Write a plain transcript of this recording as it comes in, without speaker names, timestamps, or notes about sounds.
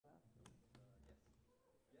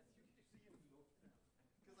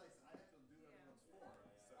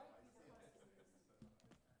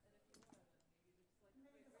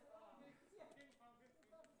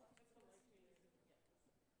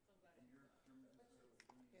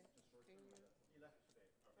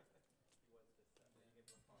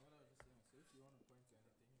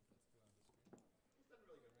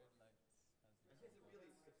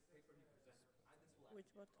Which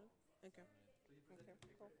bottle? Okay. Okay.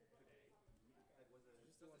 Cool.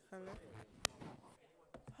 Hello.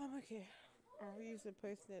 Okay. I'll use the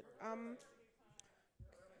post-it. Um.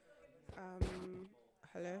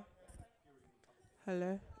 Hello.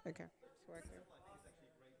 Hello. Okay. It's working.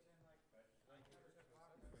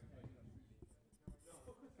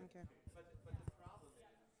 Okay.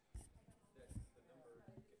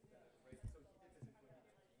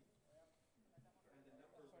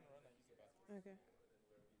 Okay.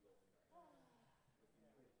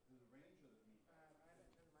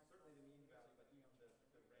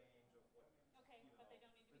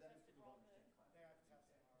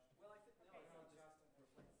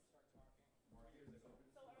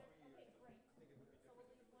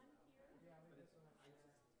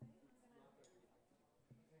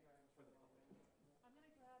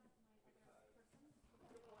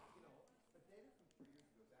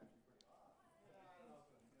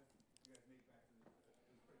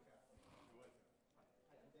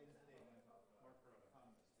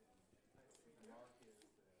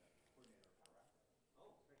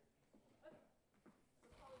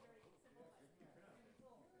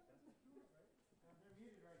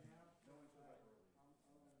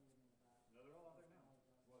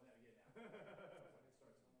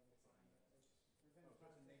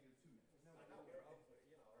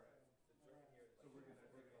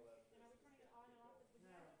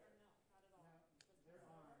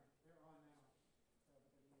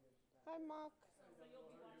 Hi, Mark.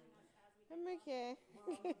 I'm okay.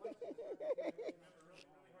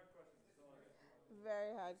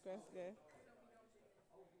 Very hard question.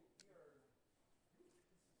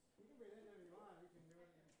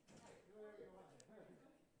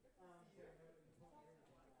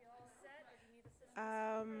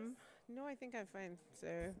 Um, no, I think I'm fine. So,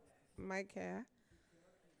 mic here.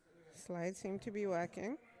 Slides seem to be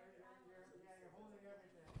working.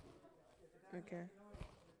 Okay.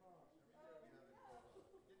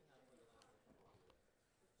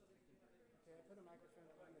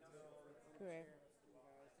 Great.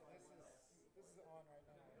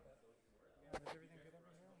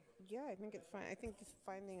 Yeah, I think it's fine. I think just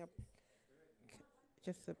finding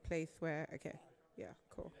just a place where. Okay. Yeah.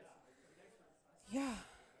 Cool. Yeah.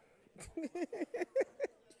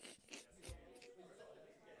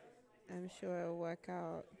 I'm sure it'll work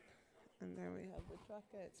out. And then we have the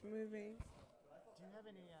tracker. It's moving. Do you have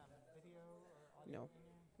any video or audio No. in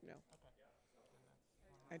there? No. Okay.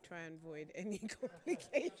 I try and avoid any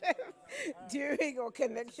complications during or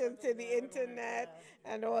connection to the internet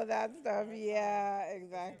and all that stuff. Yeah, You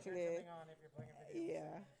can't turn exactly. something on if you're playing a video.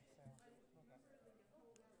 Yeah.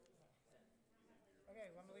 Okay,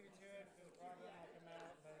 well, I'm gonna leave you to it. If there's a problem, I'll come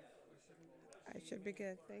out, but you shouldn't. I should be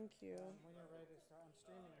good. Thank you. When you're ready to start, I'm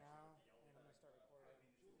streaming now, and I'm gonna start recording.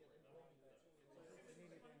 But if you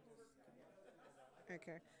need anything, just come out.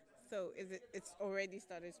 Okay. So is it? It's already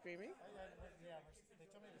started streaming. Yeah, they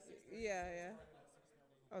told me it was 6:30. Yeah, So yeah. we're starting at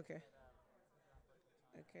 6:30. Okay. But we're on perfect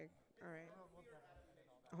time. Okay. All right. We'll definitely edit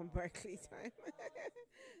all that On out. Berkeley time.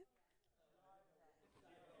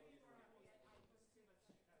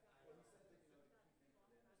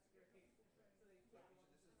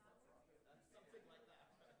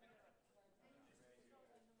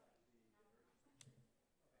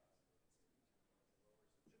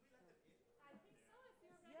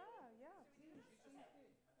 Yeah, yeah. Please, please do.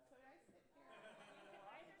 Could I sit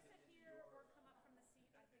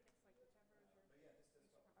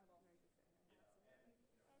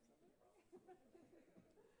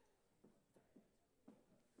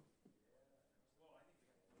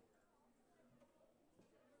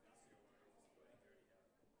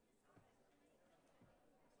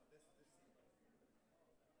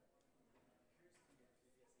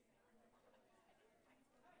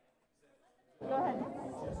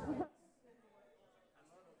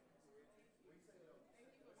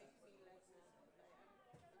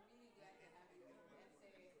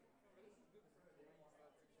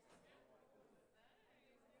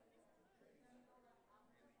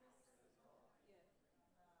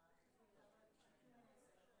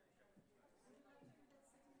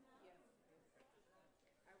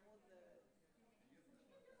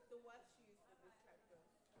the what shoes for this type of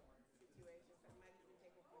situation? So I might even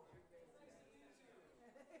take a picture of it.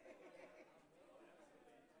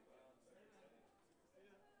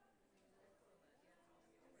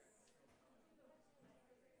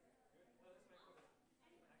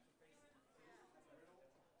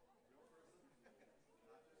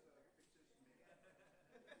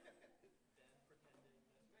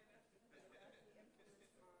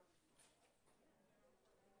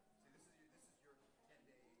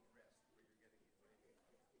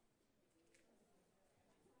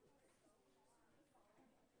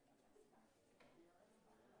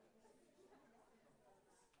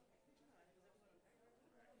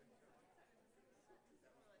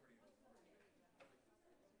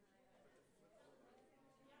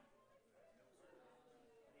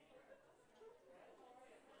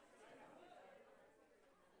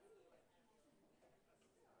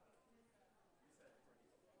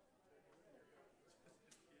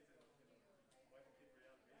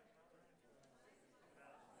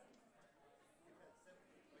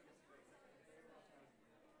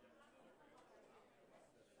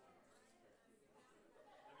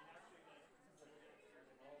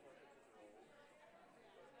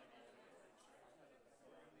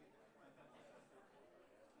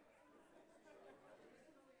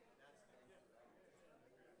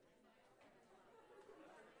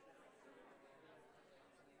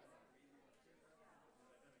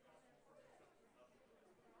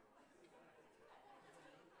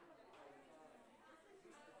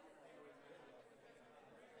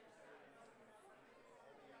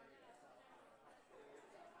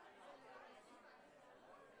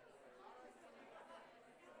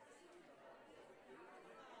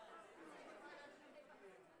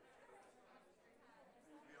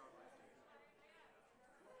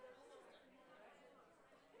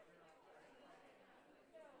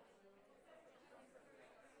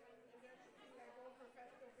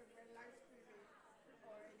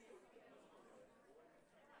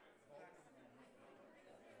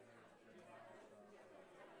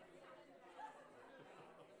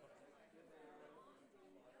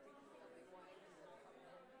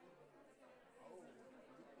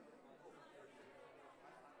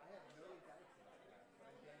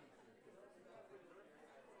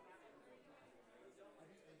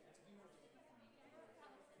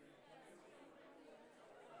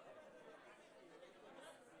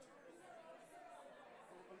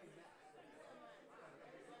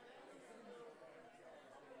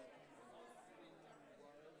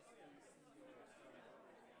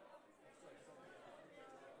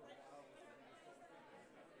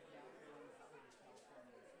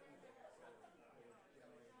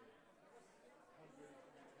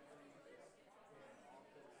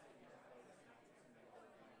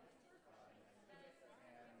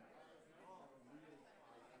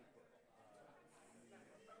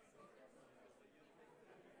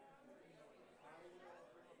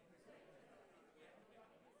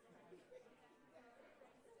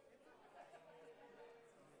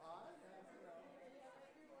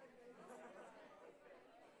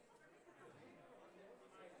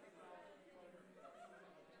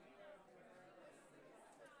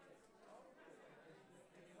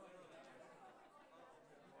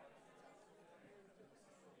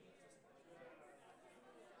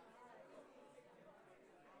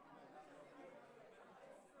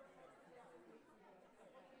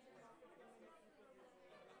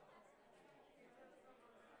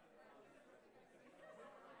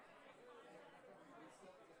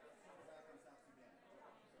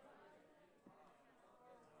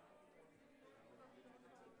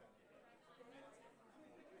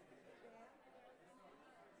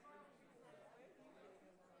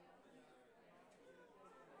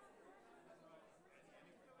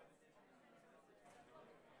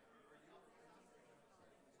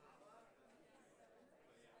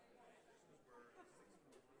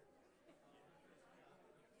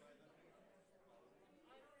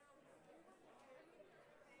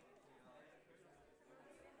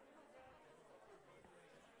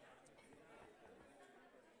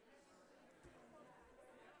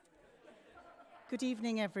 Good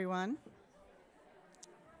evening, everyone.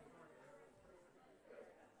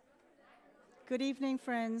 Good evening,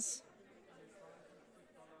 friends.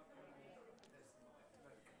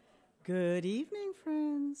 Good evening,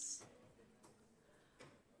 friends.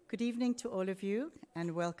 Good evening to all of you,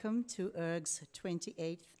 and welcome to ERG's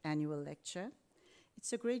 28th annual lecture.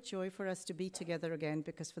 It's a great joy for us to be together again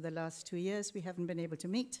because for the last 2 years we haven't been able to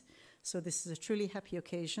meet, so this is a truly happy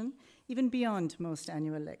occasion, even beyond most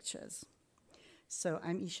annual lectures. So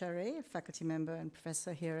I'm Isha Ray, a faculty member and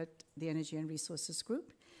professor here at the Energy and Resources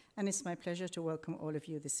Group, and it's my pleasure to welcome all of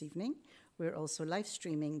you this evening. We're also live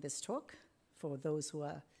streaming this talk for those who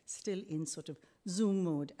are still in sort of Zoom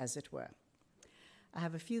mode, as it were. I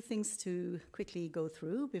have a few things to quickly go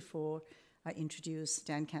through before I introduce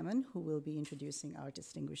Dan Cameron, who will be introducing our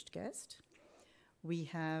distinguished guest.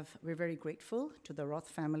 We're very grateful to the Roth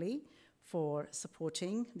family for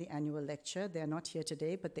supporting the annual lecture. They're not here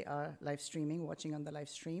today, but they are live streaming, watching on the live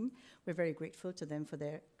stream. We're very grateful to them for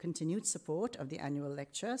their continued support of the annual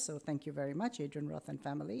lecture, so thank you very much, Adrian Roth and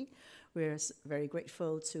family. We're very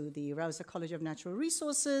grateful to the Rausser College of Natural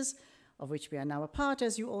Resources, of which we are now a part,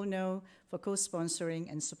 as you all know, for co-sponsoring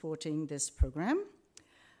and supporting this program.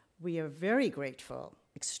 We are very grateful,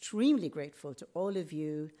 extremely grateful to all of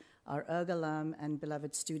you, our ERG alum and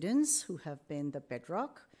beloved students who have been the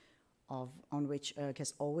bedrock on which ERG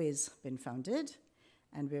has always been founded.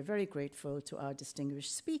 And we're very grateful to our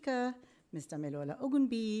distinguished speaker, Ms. Damilola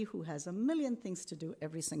Ogunbiyi, who has a million things to do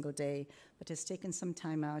every single day, but has taken some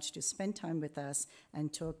time out to spend time with us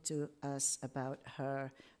and talk to us about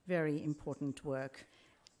her very important work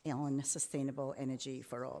on sustainable energy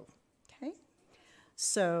for all. Okay?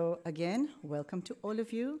 So again, welcome to all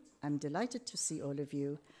of you. I'm delighted to see all of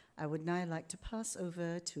you. I would now like to pass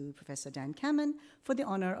over to Professor Dan Cameron for the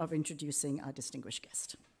honor of introducing our distinguished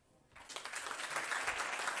guest.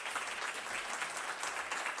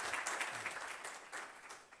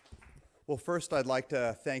 Well, first, I'd like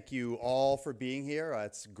to thank you all for being here.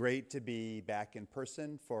 It's great to be back in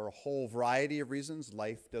person for a whole variety of reasons.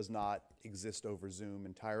 Life does not exist over Zoom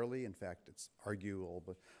entirely. In fact, it's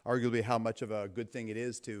arguably how much of a good thing it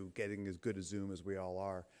is to getting as good a Zoom as we all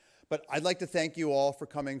are. But I'd like to thank you all for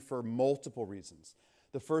coming for multiple reasons.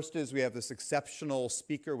 The first is we have this exceptional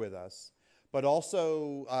speaker with us, but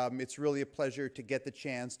also it's really a pleasure to get the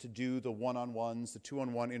chance to do the one-on-ones, the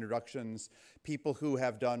two-on-one introductions, people who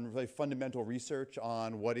have done really fundamental research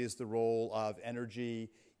on what is the role of energy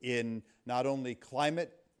in not only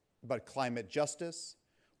climate, but climate justice,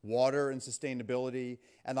 water and sustainability.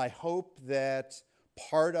 And I hope that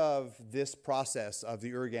part of this process of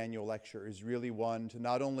the ERG annual lecture is really one to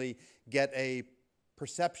not only get a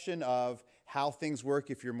perception of how things work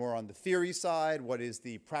if you're more on the theory side, what is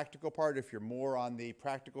the practical part if you're more on the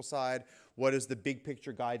practical side, what is the big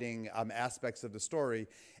picture guiding aspects of the story.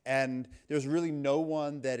 And there's really no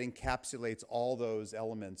one that encapsulates all those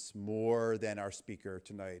elements more than our speaker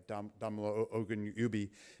tonight, Damilola Ogunbiyi,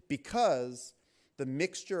 because the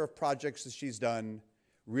mixture of projects that she's done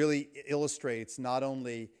really illustrates not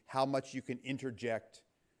only how much you can interject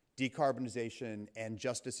decarbonization and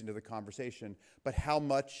justice into the conversation, but how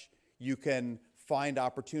much you can find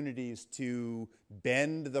opportunities to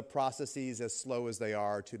bend the processes as slow as they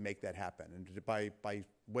are to make that happen. And by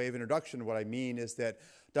way of introduction, what I mean is that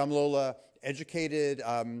Damilola educated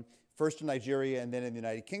first in Nigeria and then in the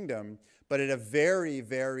United Kingdom, but at a very,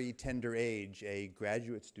 very tender age, a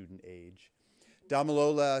graduate student age,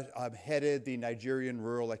 Damilola headed the Nigerian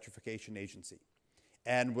Rural Electrification Agency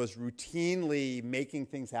and was routinely making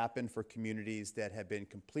things happen for communities that had been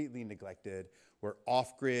completely neglected, were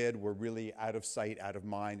off-grid, were really out of sight, out of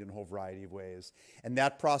mind in a whole variety of ways. And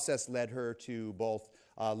that process led her to both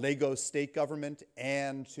Lagos state government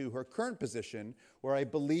and to her current position, where I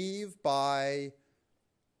believe by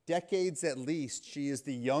decades at least, she is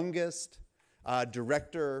the youngest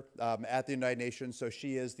director at the United Nations, so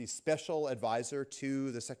she is the special advisor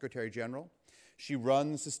to the Secretary General. She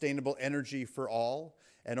runs Sustainable Energy for All,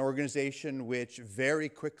 an organization which very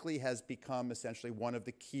quickly has become essentially one of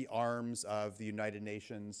the key arms of the United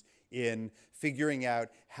Nations in figuring out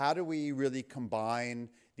how do we really combine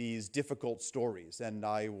these difficult stories. And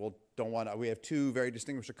we have two very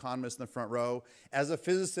distinguished economists in the front row. As a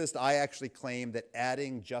physicist, I actually claim that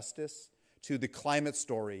adding justice to the climate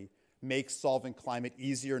story makes solving climate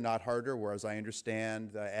easier, not harder, whereas I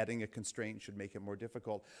understand adding a constraint should make it more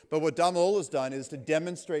difficult. But what Damilola's done is to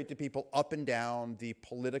demonstrate to people up and down the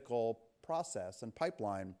political process and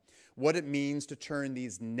pipeline what it means to turn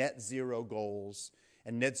these net zero goals,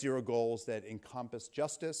 and net zero goals that encompass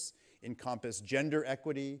justice, encompass gender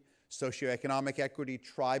equity, socioeconomic equity,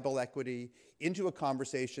 tribal equity, into a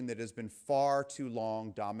conversation that has been far too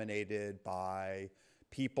long dominated by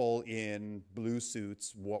people in blue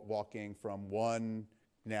suits walking from one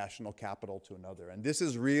national capital to another. And this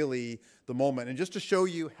is really the moment. And just to show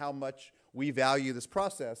you how much we value this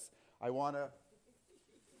process, I want to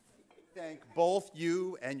thank both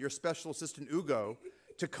you and your special assistant, Ugo,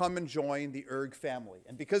 to come and join the ERG family.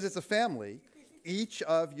 And because it's a family, each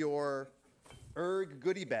of your ERG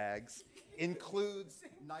goodie bags includes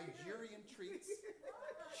Nigerian treats,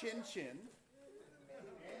 chin chin,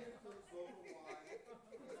 and includes local wine.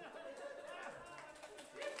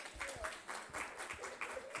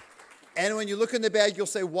 And when you look in the bag, you'll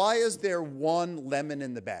say, why is there one lemon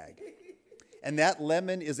in the bag? And that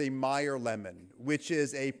lemon is a Meyer lemon, which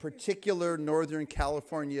is a particular Northern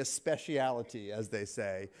California speciality, as they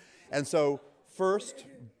say. And so first,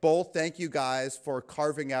 both thank you guys for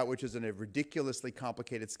carving out, which is in a ridiculously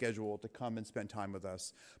complicated schedule, to come and spend time with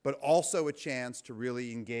us, but also a chance to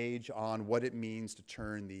really engage on what it means to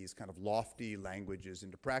turn these kind of lofty languages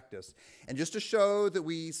into practice. And just to show that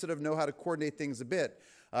we sort of know how to coordinate things a bit,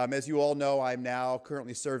 as you all know, I'm now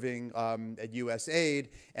currently serving at USAID,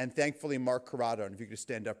 and thankfully Mark Corrado, and if you could just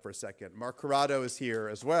stand up for a second. Mark Corrado is here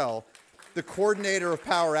as well, the coordinator of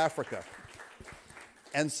Power Africa.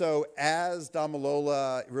 And so as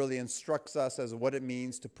Damilola really instructs us as what it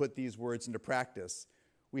means to put these words into practice,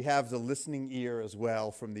 we have the listening ear as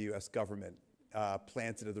well from the US government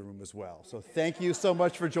planted in the room as well. So thank you so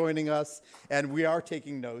much for joining us, and we are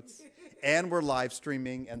taking notes. And we're live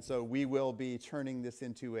streaming, and so we will be turning this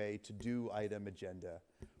into a to-do item agenda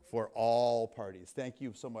for all parties. Thank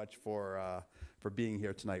you so much for being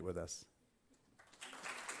here tonight with us.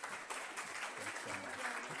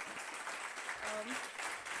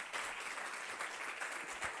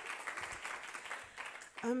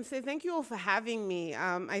 So thank you all for having me.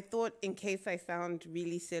 I thought in case I sound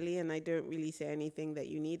really silly and I don't really say anything that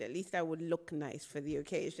you need, at least I would look nice for the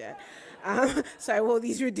occasion. So I wore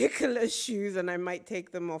these ridiculous shoes and I might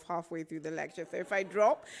take them off halfway through the lecture. So if I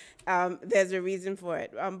drop, there's a reason for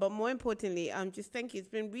it. But more importantly, just thank you. It's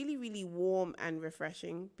been really, really warm and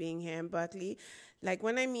refreshing being here in Berkeley. Like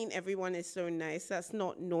when I mean everyone is so nice, that's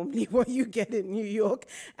not normally what you get in New York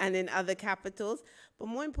and in other capitals. But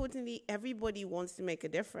more importantly, everybody wants to make a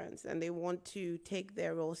difference and they want to take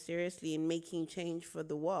their role seriously in making change for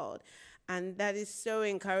the world. And that is so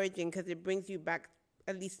encouraging because it brings you back,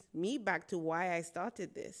 at least me, back to why I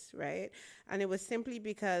started this, right? And it was simply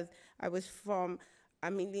because I was from,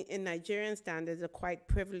 in Nigerian standards, a quite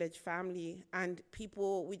privileged family, and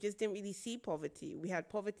people, we just didn't really see poverty. We had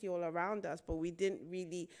poverty all around us, but we didn't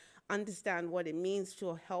really understand what it means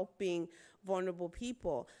to helping vulnerable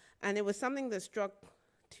people. And it was something that struck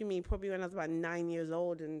to me probably when I was about 9 years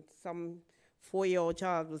old, and some 4-year-old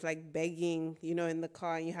child was like begging, in the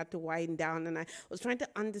car, and you had to wind down. And I was trying to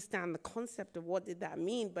understand the concept of what did that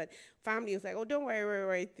mean. But family was like, oh, don't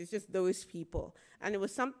worry, it's just those people. And it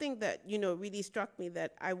was something that, really struck me,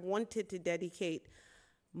 that I wanted to dedicate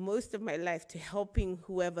most of my life to helping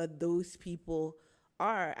whoever those people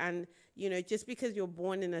are. And, just because you're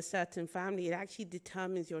born in a certain family, it actually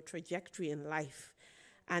determines your trajectory in life.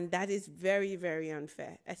 And that is very, very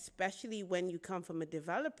unfair, especially when you come from a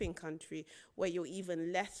developing country where you're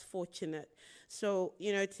even less fortunate. So,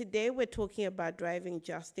 today we're talking about driving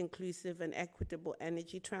just, inclusive, and equitable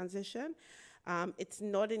energy transition. It's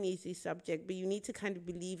not an easy subject, but you need to kind of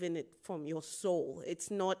believe in it from your soul. It's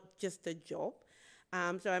not just a job.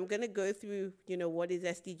 So I'm going to go through, what is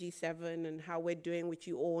SDG 7 and how we're doing, which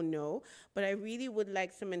you all know. But I really would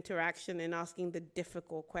like some interaction in asking the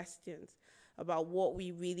difficult questions about what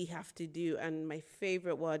we really have to do, and my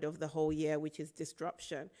favorite word of the whole year, which is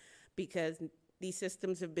disruption, because these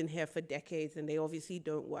systems have been here for decades and they obviously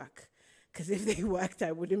don't work. Because if they worked,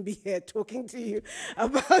 I wouldn't be here talking to you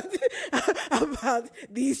about, about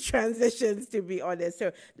these transitions, to be honest.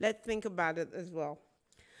 So let's think about it as well.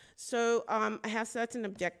 So I have certain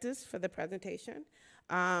objectives for the presentation.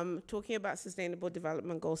 Talking about Sustainable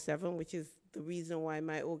Development Goal 7, which is the reason why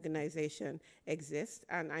my organization exists.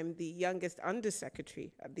 And I'm the youngest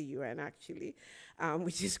undersecretary at the UN, actually,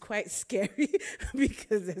 which is quite scary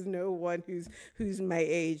because there's no one who's my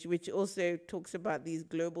age, which also talks about these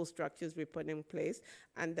global structures we put in place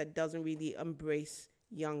and that doesn't really embrace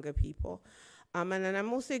younger people. And then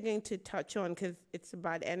I'm also going to touch on, because it's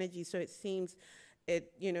about energy, so it seems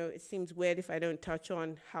weird if I don't touch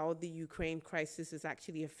on how the Ukraine crisis is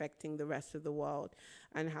actually affecting the rest of the world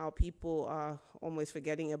and how people are almost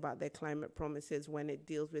forgetting about their climate promises when it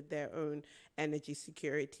deals with their own energy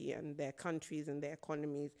security, and their countries and their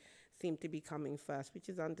economies seem to be coming first, which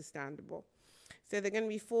is understandable. So there are going to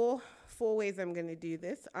be four ways I'm going to do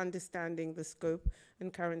this: understanding the scope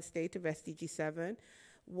and current state of SDG 7,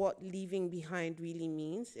 what leaving behind really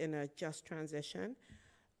means in a just transition,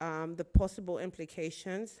 the possible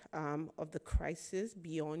implications of the crisis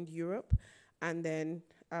beyond Europe, and then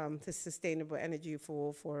the Sustainable Energy for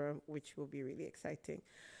All Forum, which will be really exciting.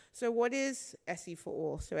 So what is SE for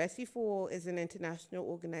All? So SE for All is an international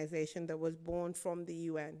organization that was born from the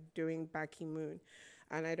UN during Ban Ki-moon.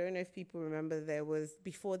 And I don't know if people remember, there was,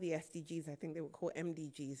 before the SDGs, I think they were called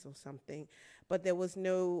MDGs or something, but there was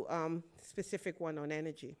no specific one on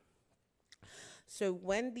energy. So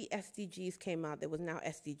when the SDGs came out, there was now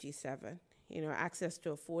SDG 7, access to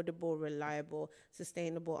affordable, reliable,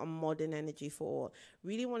 sustainable, and modern energy for all.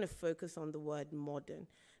 Really want to focus on the word modern,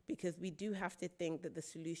 because we do have to think that the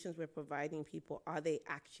solutions we're providing people, are they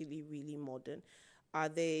actually really modern? Are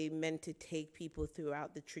they meant to take people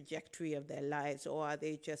throughout the trajectory of their lives, or are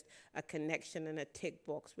they just a connection and a tick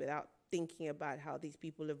box without thinking about how these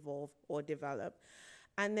people evolve or develop?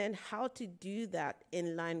 And then how to do that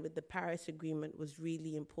in line with the Paris Agreement was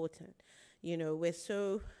really important. We're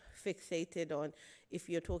so fixated on, if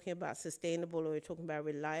you're talking about sustainable or you're talking about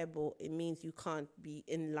reliable, it means you can't be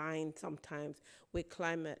in line sometimes with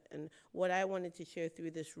climate. And what I wanted to show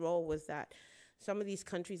through this role was that some of these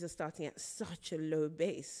countries are starting at such a low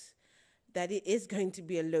base that it is going to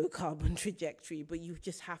be a low carbon trajectory, but you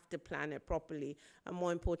just have to plan it properly. And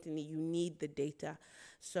more importantly, you need the data.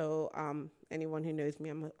 So anyone who knows me,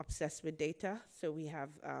 I'm obsessed with data. So we have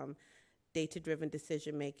data-driven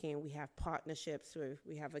decision-making. We have partnerships. So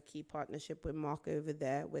we have a key partnership with Mark over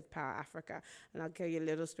there with Power Africa. And I'll tell you a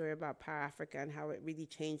little story about Power Africa and how it really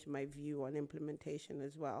changed my view on implementation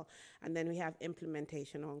as well. And then we have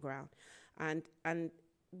implementation on ground. And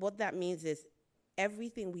what that means is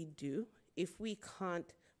everything we do, if we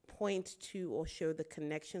can't point to or show the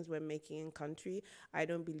connections we're making in country, I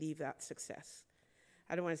don't believe that's success.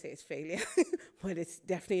 I don't want to say it's failure, but it's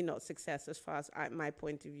definitely not success as far as my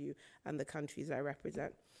point of view and the countries I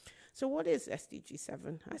represent. So what is SDG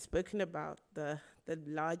 7? I've spoken about the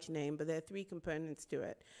large name, but there are 3 components to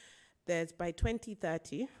it. There's by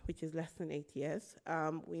 2030, which is less than 8 years,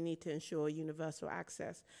 we need to ensure universal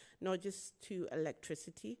access, not just to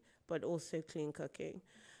electricity, but also clean cooking.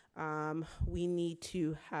 We need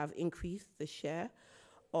to have increased the share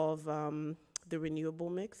of the renewable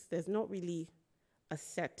mix. There's not really a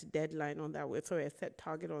set deadline on that, a set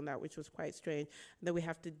target on that, which was quite strange. And then we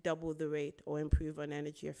have to double the rate or improve on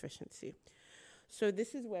energy efficiency. So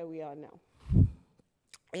this is where we are now.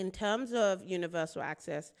 In terms of universal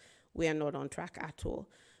access, we are not on track at all.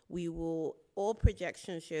 All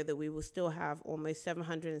projections show that we will still have almost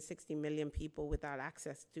 760 million people without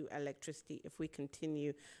access to electricity if we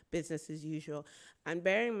continue business as usual. And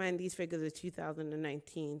bear in mind, these figures are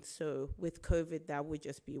 2019, so with COVID, that would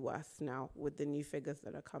just be worse now with the new figures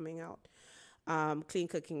that are coming out. Clean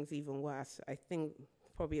cooking is even worse. I think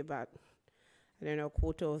probably about, a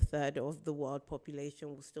quarter or a third of the world population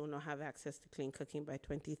will still not have access to clean cooking by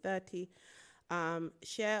 2030.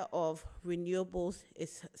 Share of renewables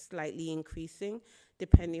is slightly increasing,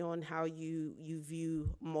 depending on how you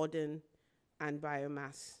view modern and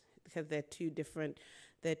biomass, because they're two different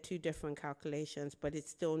calculations, but it's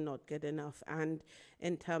still not good enough. And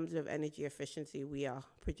in terms of energy efficiency, we are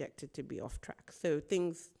projected to be off track. So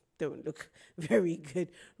things don't look very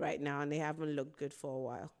good right now, and they haven't looked good for a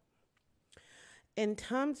while. In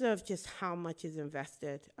terms of just how much is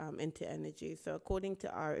invested into energy, so according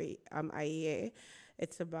to our IEA,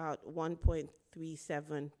 it's about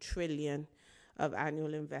 1.37 trillion of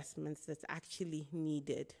annual investments that's actually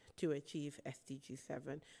needed to achieve SDG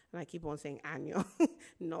 7. And I keep on saying annual,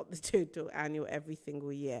 not the total, annual every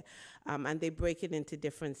single year. And they break it into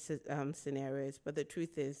different scenarios, but the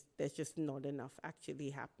truth is there's just not enough actually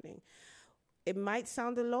happening. It might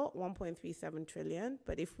sound a lot, 1.37 trillion,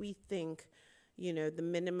 but if we think the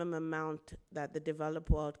minimum amount that the developed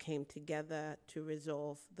world came together to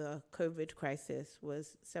resolve the COVID crisis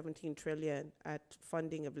was 17 trillion at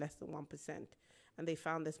funding of less than 1%. And they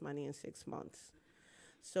found this money in 6 months.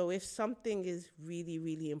 So if something is really,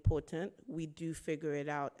 really important, we do figure it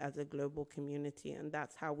out as a global community. And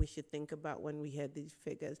that's how we should think about when we hear these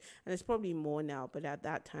figures. And it's probably more now, but at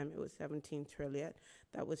that time it was 17 trillion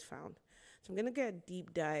that was found. So I'm going to get a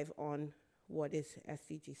deep dive on what is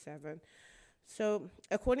SDG 7. So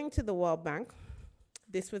according to the World Bank,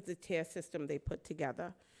 this was the tier system they put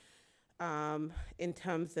together in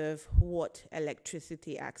terms of what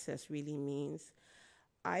electricity access really means.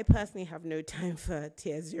 I personally have no time for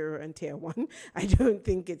tier 0 and tier 1. I don't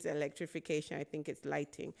think it's electrification. I think it's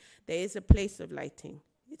lighting. There is a place of lighting.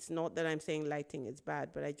 It's not that I'm saying lighting is bad,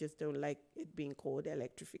 but I just don't like it being called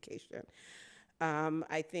electrification.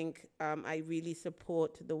 I think I really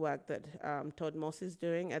support the work that Todd Moss is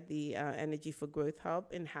doing at the Energy for Growth Hub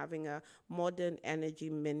in having a modern energy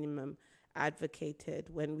minimum advocated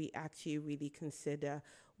when we actually really consider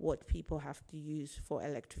what people have to use for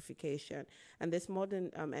electrification. And this modern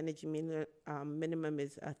energy minimum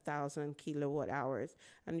is 1,000 kilowatt hours.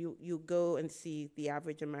 And you go and see the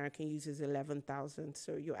average American uses 11,000.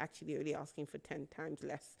 So you're actually only asking for 10 times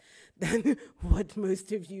less than what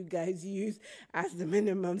most of you guys use as the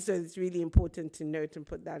minimum. So it's really important to note and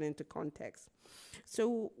put that into context.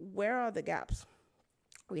 So where are the gaps?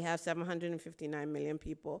 We have 759 million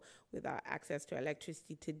people without access to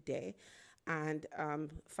electricity today. And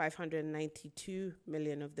 592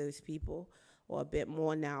 million of those people, or a bit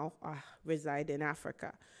more now, reside in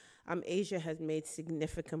Africa. Asia has made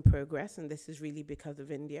significant progress, and this is really because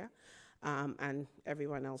of India, and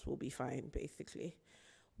everyone else will be fine, basically.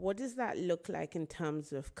 What does that look like in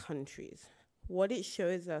terms of countries? What it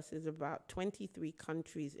shows us is about 23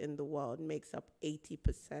 countries in the world makes up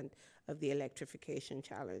 80% of the electrification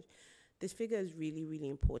challenge. This figure is really, really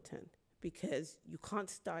important, because you can't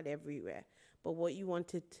start everywhere. But what you want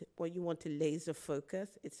to laser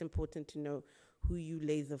focus, it's important to know who you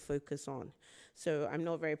laser focus on. So I'm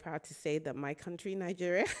not very proud to say that my country,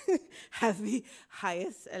 Nigeria, has the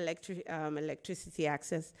highest electricity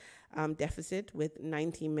access deficit with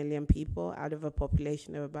 90 million people out of a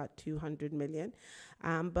population of about 200 million.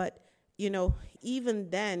 But you know, even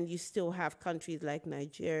then, you still have countries like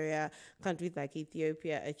Nigeria, countries like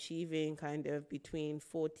Ethiopia achieving kind of between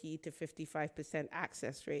 40 to 55%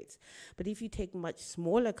 access rates. But if you take much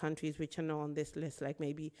smaller countries, which are not on this list, like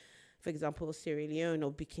maybe, for example, Sierra Leone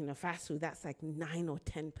or Burkina Faso, that's like 9 or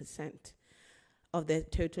 10% of the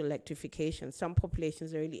total electrification. Some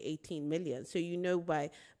populations are only 18 million. So you know by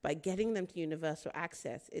getting them to universal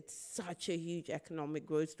access, it's such a huge economic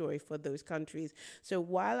growth story for those countries. So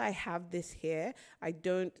while I have this here, I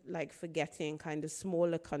don't like forgetting kind of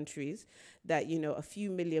smaller countries that, you know, a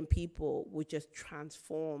few million people would just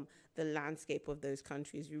transform the landscape of those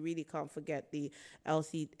countries. You really can't forget the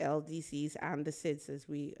LDCs and the SIDS as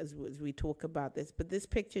we talk about this. But this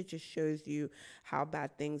picture just shows you how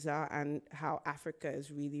bad things are and how Africa is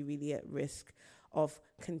really, really at risk of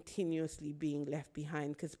continuously being left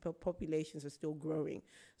behind, because populations are still growing.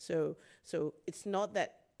 So it's not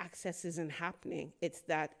that access isn't happening, it's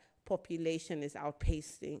that population is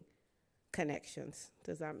outpacing connections.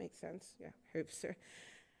 Does that make sense? Yeah, hope so.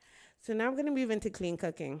 So now I'm going to move into clean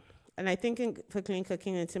cooking. And I think for clean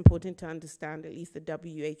cooking, it's important to understand at least the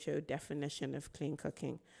WHO definition of clean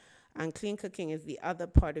cooking. And clean cooking is the other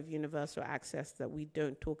part of universal access that we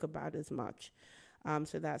don't talk about as much.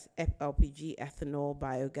 So that's LPG, ethanol,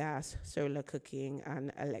 biogas, solar cooking,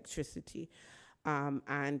 and electricity.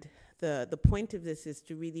 And the point of this is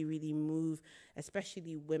to really, really move,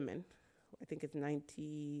 especially women. I think it's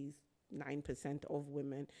 99% of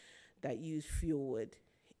women that use fuel wood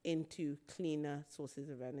into cleaner sources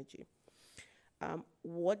of energy.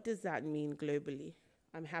 What does that mean globally?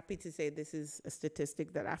 I'm happy to say this is a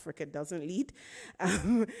statistic that Africa doesn't lead.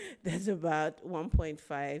 There's about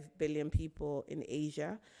 1.5 billion people in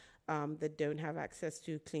Asia that don't have access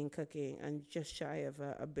to clean cooking, and just shy of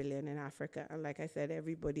a billion in Africa. And like I said,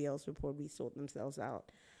 everybody else will probably sort themselves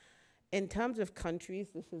out. In terms of countries,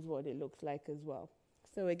 this is what it looks like as well.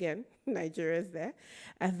 So again, Nigeria is there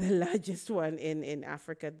as the largest one in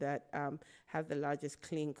Africa that has the largest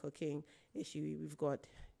clean cooking issue. We've got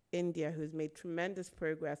India, who's made tremendous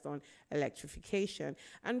progress on electrification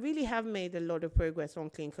and really have made a lot of progress on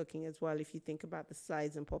clean cooking as well, if you think about the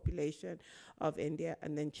size and population of India.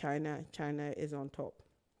 And then China is on top.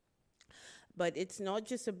 But it's not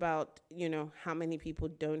just about, you know, how many people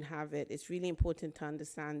don't have it. It's really important to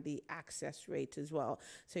understand the access rate as well.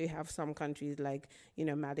 So you have some countries like, you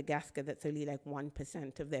know, Madagascar, that's only like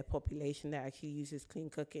 1% of their population that actually uses clean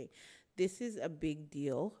cooking. This is a big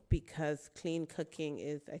deal because clean cooking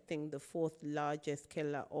is, I think, the 4th largest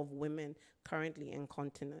killer of women currently in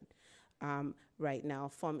continent right now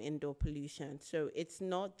from indoor pollution. So it's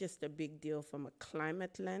not just a big deal from a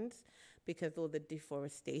climate lens, because all the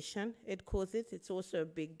deforestation it causes, it's also a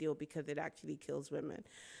big deal because it actually kills women.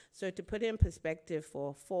 So to put it in perspective,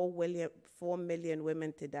 for 4 million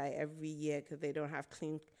women to die every year because they don't have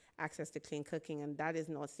access to clean cooking, and that is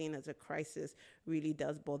not seen as a crisis, really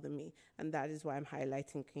does bother me. And that is why I'm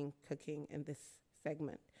highlighting clean cooking in this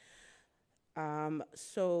segment.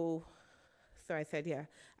 So So I said, yeah.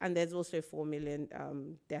 And there's also 4 million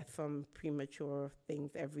deaths from premature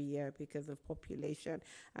things every year because of population.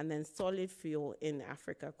 And then solid fuel in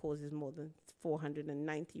Africa causes more than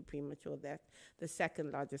 490 premature deaths, the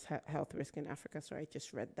second largest health risk in Africa. So I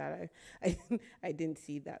just read that. I didn't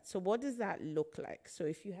see that. So what does that look like? So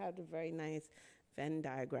if you had a very nice Venn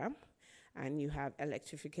diagram, and you have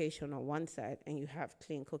electrification on one side and you have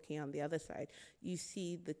clean cooking on the other side, you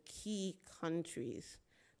see the key countries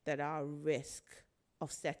that are at risk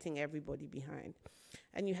of setting everybody behind.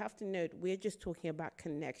 And you have to note, we're just talking about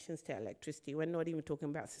connections to electricity. We're not even talking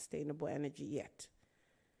about sustainable energy yet.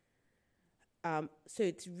 So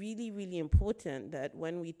it's really, really important that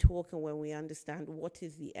when we talk and when we understand what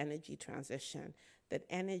is the energy transition, that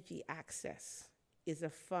energy access is a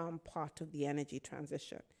firm part of the energy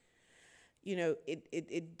transition. You know,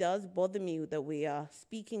 it does bother me that we are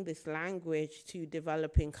speaking this language to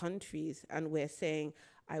developing countries and we're saying,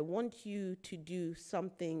 I want you to do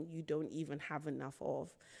something you don't even have enough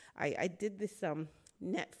of. I did this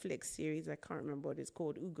Netflix series, I can't remember what it's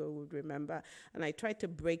called, Ugo would remember, and I tried to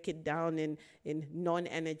break it down in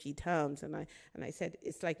non-energy terms, and I said,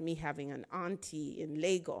 it's like me having an auntie in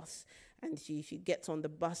Lagos, and she gets on the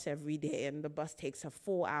bus every day, and the bus takes her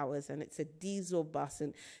 4 hours, and it's a diesel bus,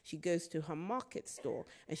 and she goes to her market store,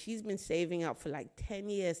 and she's been saving up for like 10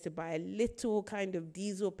 years to buy a little kind of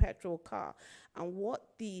diesel petrol car. And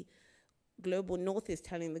what the global north is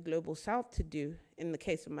telling the global south to do, in the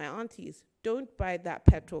case of my aunties, don't buy that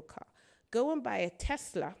petrol car. Go and buy a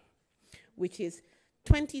Tesla, which is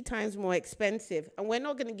 20 times more expensive, and we're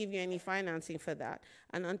not going to give you any financing for that.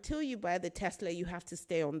 And until you buy the Tesla, you have to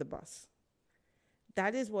stay on the bus.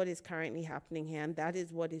 That is what is currently happening here, and that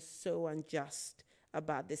is what is so unjust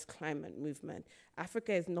about this climate movement.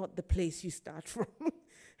 Africa is not the place you start from,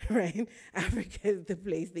 right? Africa is the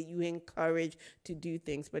place that you encourage to do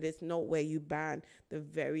things, but it's not where you ban the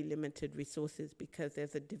very limited resources, because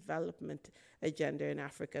there's a development agenda in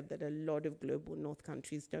Africa that a lot of global north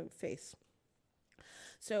countries don't face.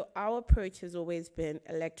 So our approach has always been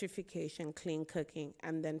electrification, clean cooking,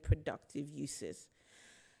 and then productive uses.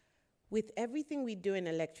 With everything we do in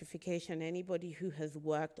electrification, anybody who has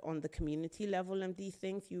worked on the community level and these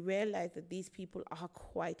things, you realize that these people are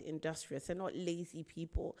quite industrious. They're not lazy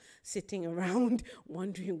people sitting around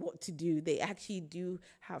wondering what to do. They actually do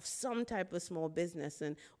have some type of small business.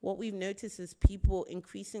 And what we've noticed is people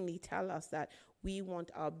increasingly tell us that we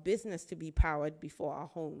want our business to be powered before our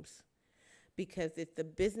homes, because it's the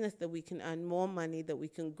business that we can earn more money, that we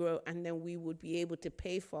can grow, and then we would be able to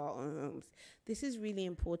pay for our own homes. This is really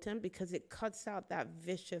important because it cuts out that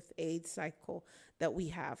vicious aid cycle that we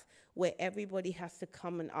have, where everybody has to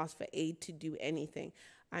come and ask for aid to do anything.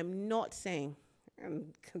 I'm not saying,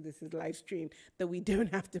 and this is live stream, that we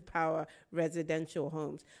don't have to power residential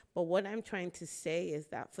homes. But what I'm trying to say is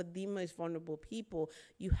that for the most vulnerable people,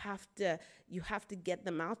 you have to get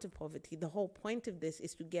them out of poverty. The whole point of this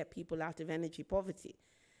is to get people out of energy poverty.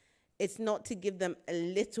 It's not to give them a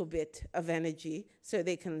little bit of energy so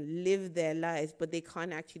they can live their lives, but they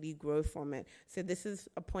can't actually grow from it. So this is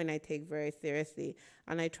a point I take very seriously,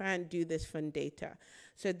 and I try and do this from data.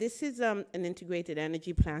 So this is an integrated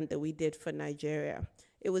energy plan that we did for Nigeria.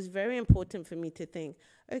 It was very important for me to think,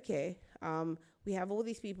 okay, we have all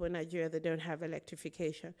these people in Nigeria that don't have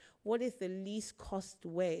electrification. What is the least cost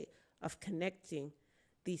way of connecting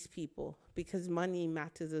these people? Because money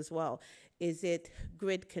matters as well. Is it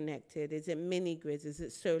grid connected? Is it mini grids? Is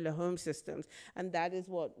it solar home systems? And that is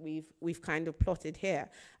what we've kind of plotted here.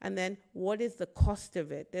 And then what is the cost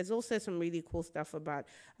of it? There's also some really cool stuff about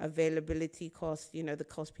availability costs, you know, the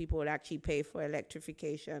cost people will actually pay for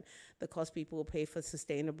electrification, the cost people will pay for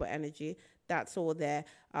sustainable energy. That's all there.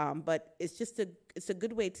 But it's a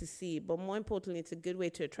good way to see, but more importantly, it's a good way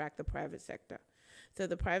to attract the private sector. So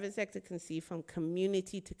the private sector can see from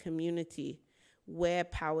community to community where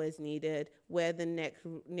power is needed, where the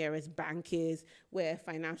nearest bank is, where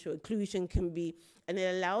financial inclusion can be, and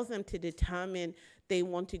it allows them to determine they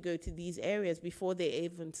want to go to these areas before they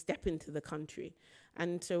even step into the country.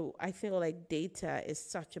 And so I feel like data is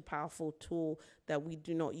such a powerful tool that we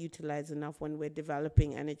do not utilize enough when we're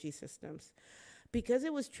developing energy systems. Because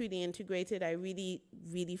it was truly integrated, I really,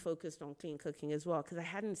 really focused on clean cooking as well, because I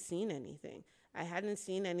hadn't seen anything. I hadn't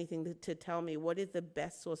seen anything to tell me what is the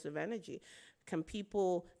best source of energy. Do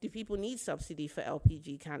people need subsidy for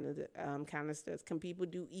LPG canisters? Can people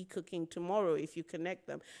do e-cooking tomorrow if you connect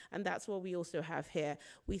them? And that's what we also have here.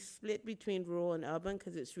 We split between rural and urban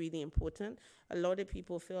because it's really important. A lot of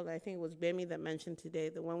people feel, I think it was Bemi that mentioned today,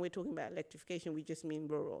 that when we're talking about electrification, we just mean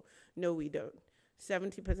rural. No, we don't.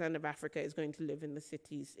 70% of Africa is going to live in the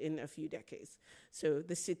cities in a few decades. So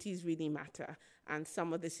the cities really matter. And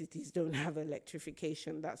some of the cities don't have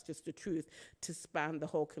electrification. That's just the truth to span the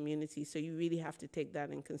whole community. So you really have to take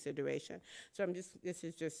that in consideration. So this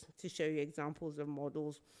is just to show you examples of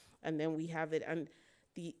models. And then we have it. And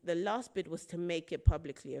the last bit was to make it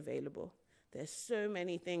publicly available. There's so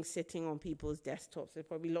many things sitting on people's desktops. There's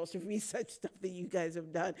probably lots of research stuff that you guys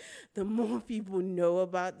have done. The more people know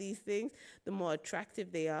about these things, the more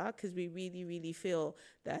attractive they are, because we really, really feel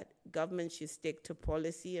that government should stick to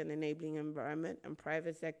policy and enabling environment, and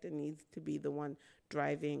private sector needs to be the one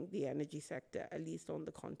driving the energy sector, at least on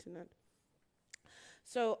the continent.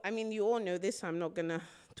 So, I mean, you all know this. I'm not going to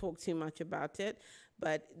talk too much about it.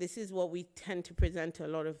 But this is what we tend to present to a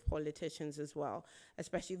lot of politicians as well,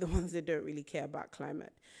 especially the ones that don't really care about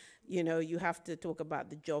climate. You know, you have to talk about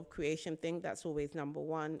the job creation thing. That's always number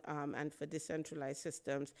one. And for decentralized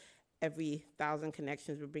systems, every 1,000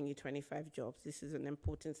 connections will bring you 25 jobs. This is an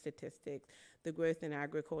important statistic. The growth in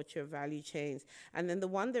agriculture, value chains. And then the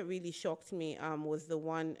one that really shocked me was the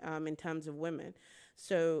one in terms of women.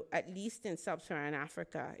 So at least in sub-Saharan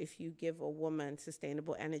Africa, if you give a woman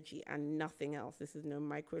sustainable energy and nothing else, this is no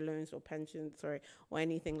microloans or pensions or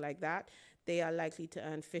anything like that, they are likely to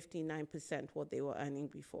earn 59% what they were earning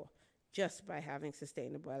before, just by having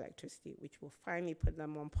sustainable electricity, which will finally put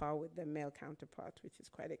them on par with their male counterparts, which is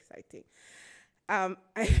quite exciting. I've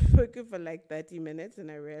spoken for like 30 minutes, and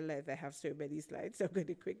I realize I have so many slides, so I'm going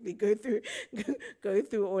to quickly go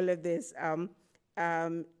through all of this.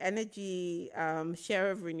 Energy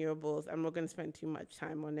share of renewables, I'm not going to spend too much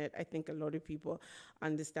time on it. I think a lot of people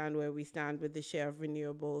understand where we stand with the share of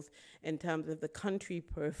renewables in terms of the country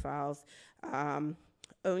profiles.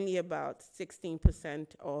 Only about 16%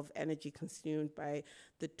 of energy consumed by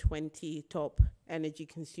the 20 top energy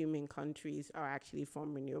consuming countries are actually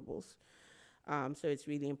from renewables. So it's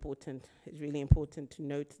really important. It's really important to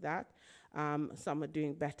note that. Some are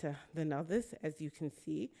doing better than others, as you can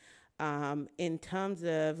see. In terms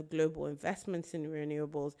of global investments in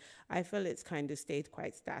renewables, I feel it's kind of stayed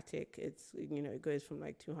quite static. It's, you know, it goes from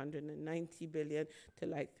like 290 billion to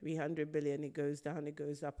like 300 billion. It goes down, it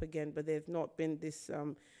goes up again, but there's not been this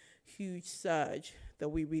huge surge that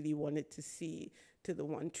we really wanted to see to the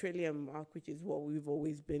 1 trillion mark, which is what we've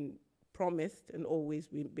always been promised and always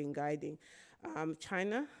been guiding.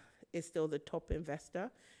 China is still the top investor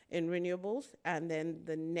in renewables, and then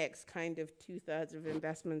the next kind of 2/3 of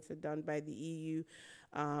investments are done by the EU,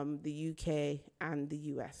 the UK, and the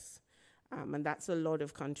US. And that's a lot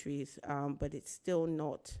of countries, but it's still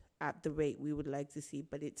not at the rate we would like to see,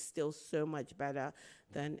 but it's still so much better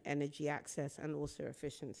than energy access and also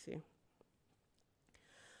efficiency.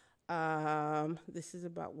 This is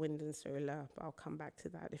about wind and solar, but I'll come back to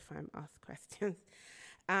that if I'm asked questions.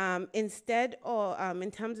 Instead, or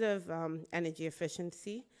in terms of energy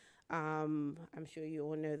efficiency, I'm sure you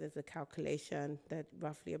all know there's a calculation that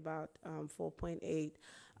roughly about 4.8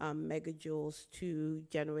 megajoules to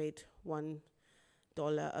generate $1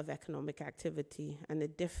 of economic activity, and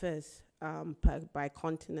it differs by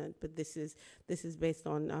continent, but this is based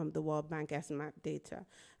on the World Bank SMAP data.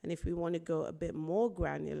 And if we want to go a bit more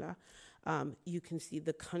granular, you can see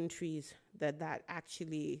the countries that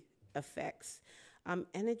actually affects.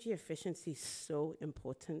 Energy efficiency is so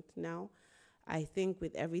important now. I think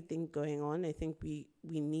with everything going on, I think we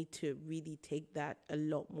need to really take that a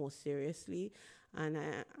lot more seriously. And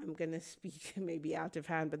I'm going to speak maybe out of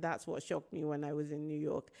hand, but that's what shocked me when I was in New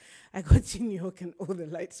York. I got to New York and all the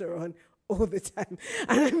lights are on all the time.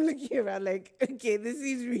 And I'm looking around like, okay, this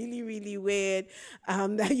is really, really weird,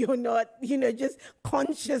 that you're not, just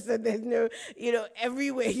conscious that there's no,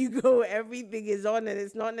 everywhere you go, everything is on, and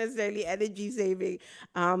it's not necessarily energy saving.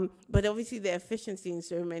 But obviously the efficiency in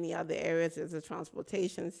so many other areas, as the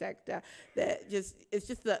transportation sector, it's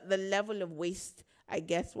just the level of waste, I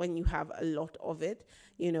guess, when you have a lot of it.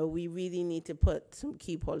 We really need to put some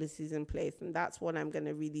key policies in place. And that's what I'm going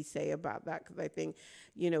to really say about that, because I think,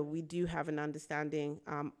 we do have an understanding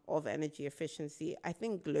of energy efficiency. I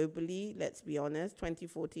think globally, let's be honest,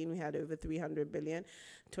 2014, we had over 300 billion.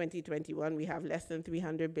 2021, we have less than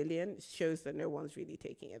 300 billion. It shows that no one's really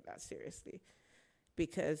taking it that seriously,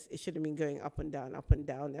 because it shouldn't be going up and down, up and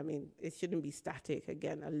down. I mean, it shouldn't be static.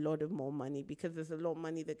 Again, a lot of more money, because there's a lot of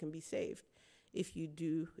money that can be saved if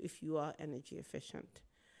you are energy efficient.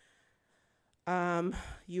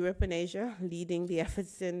 Europe and Asia leading the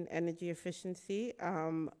efforts in energy efficiency,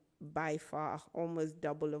 by far, almost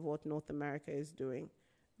double of what North America is doing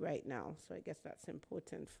right now. So I guess that's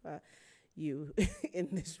important for you in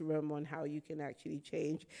this room on how you can actually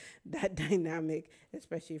change that dynamic,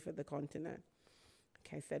 especially for the continent.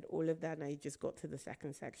 think I said all of that, and I just got to the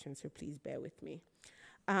second section, so please bear with me.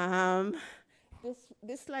 Um,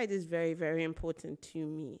 this slide is very, very important to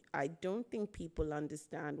me. I don't think people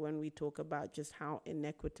understand when we talk about just how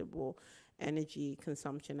inequitable energy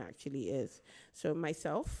consumption actually is. So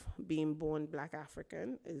myself, being born Black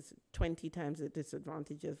African, is 20 times the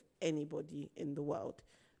disadvantage of anybody in the world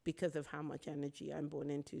because of how much energy I'm born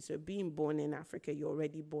into. So being born in Africa, you're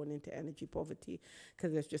already born into energy poverty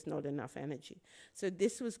because there's just not enough energy. So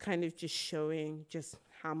this was kind of just showing just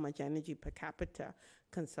how much energy per capita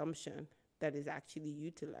consumption that is actually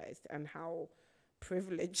utilized and how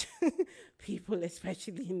privileged people,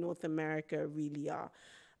 especially in North America, really are.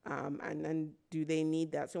 And do they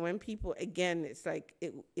need that? So when people, again, it's like,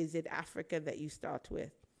 is it Africa that you start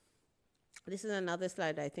with? This is another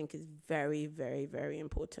slide I think is very, very, very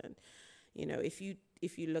important. You know, if you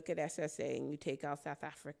look at SSA and you take out South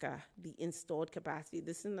Africa, the installed capacity,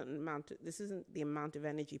 this isn't the amount of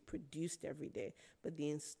energy produced every day, but the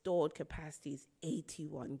installed capacity is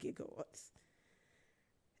 81 gigawatts.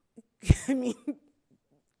 I mean,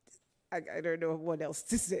 I don't know what else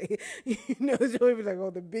to say. You know, so people like, oh,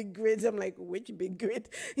 the big grids. I'm like, which big grid?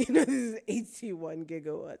 You know, this is 81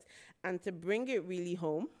 gigawatts. And to bring it really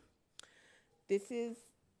home, these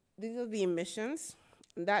are the emissions.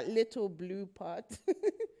 That little blue part,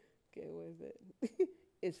 okay, what is it?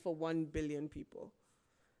 Is for 1 billion people.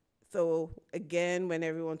 So again, when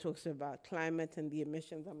everyone talks about climate and the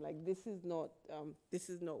emissions, I'm like, this is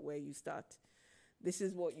not where you start. This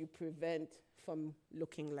is what you prevent from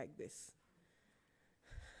looking like this.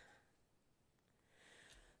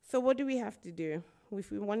 So what do we have to do?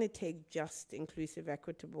 If we want to take just, inclusive,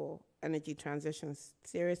 equitable energy transitions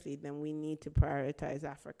seriously, then we need to prioritize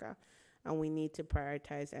Africa, and we need to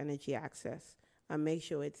prioritize energy access and make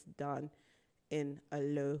sure it's done in a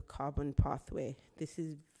low carbon pathway. This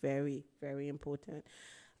is very, very important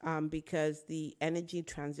because the energy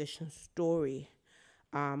transition story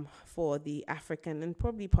for the African and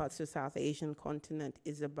probably parts of South Asian continent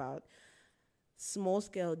is about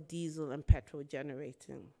small-scale diesel and petrol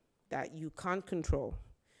generating that you can't control.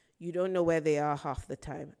 You don't know where they are half the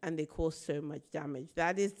time, and they cause so much damage.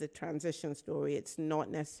 That is the transition story. It's not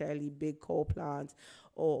necessarily big coal plants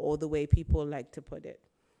or the way people like to put it.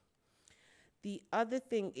 The other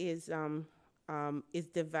thing is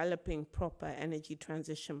developing proper energy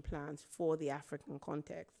transition plans for the African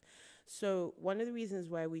context. So one of the reasons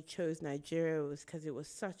why we chose Nigeria was because it was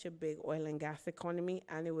such a big oil and gas economy,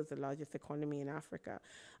 and it was the largest economy in Africa.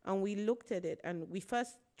 And we looked at it, and we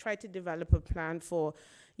first tried to develop a plan for,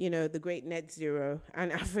 you know, the great net zero,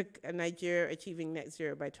 and Nigeria achieving net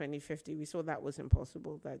zero by 2050. We saw that was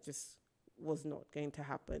impossible. That just was not going to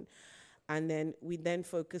happen. And then we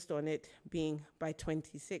focused on it being by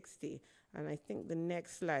 2060. And I think the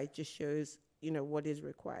next slide just shows, you know, what is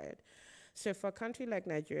required. So for a country like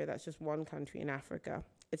Nigeria, that's just one country in Africa,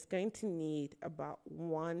 it's going to need about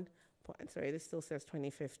this still says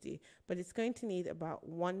 2050, but it's going to need about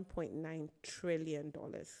 $1.9 trillion.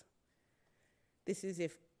 This is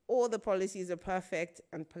if all the policies are perfect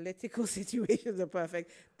and political situations are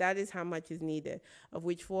perfect, that is how much is needed, of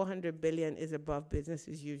which 400 billion is above business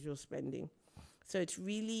as usual spending. So it's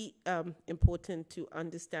really important to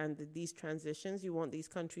understand that these transitions you want these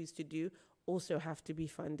countries to do also have to be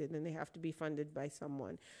funded, and they have to be funded by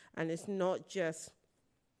someone. And it's not just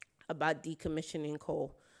about decommissioning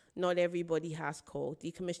coal. Not everybody has coal.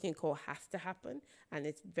 Decommissioning coal has to happen, and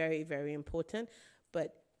it's very, very important.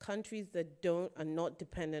 But countries that are not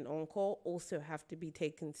dependent on coal also have to be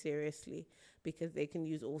taken seriously, because they can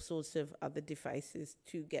use all sorts of other devices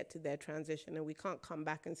to get to their transition. And we can't come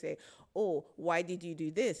back and say, oh, why did you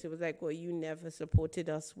do this? It was like, well, you never supported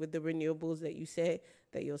us with the renewables that you say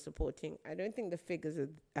that you're supporting. I don't think the figures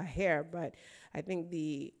are here, but I think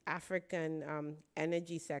the African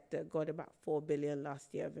energy sector got about 4 billion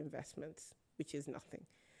last year of investments, which is nothing,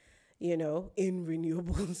 you know, in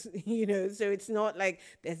renewables, you know. So it's not like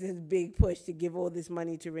there's this big push to give all this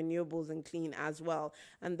money to renewables and clean as well.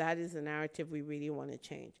 And that is the narrative we really want to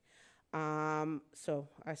change. So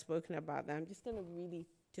I've spoken about that. I'm just going to really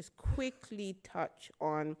just quickly touch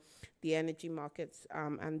on the energy markets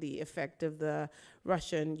and the effect of the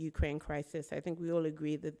Russian-Ukraine crisis. I think we all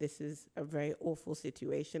agree that this is a very awful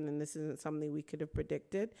situation, and this isn't something we could have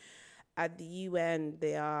predicted. At the UN,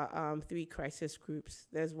 there are 3 crisis groups.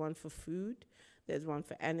 There's one for food, there's one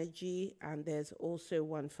for energy, and there's also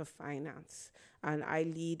one for finance. And I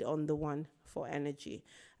lead on the one for energy.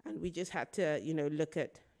 And we just had to, you know, look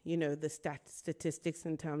at, you know, the statistics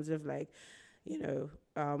in terms of, like,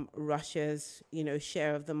 Russia's,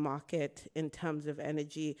 share of the market in terms of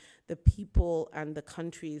energy, the people and the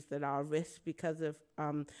countries that are at risk because of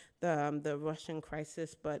the Russian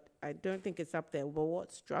crisis. But I don't think it's up there. But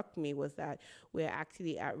what struck me was that we're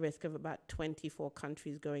actually at risk of about 24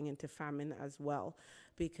 countries going into famine as well,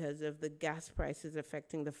 because of the gas prices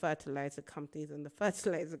affecting the fertilizer companies, and the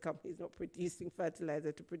fertilizer companies not producing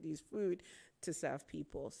fertilizer to produce food to serve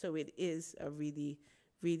people. So it is a really,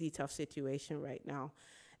 really tough situation right now.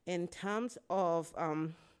 In terms of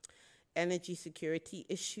energy security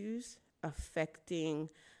issues affecting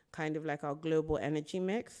kind of like our global energy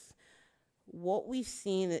mix, what we've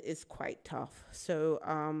seen is quite tough.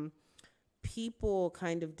 So people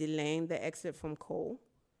kind of delaying the exit from coal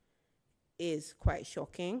is quite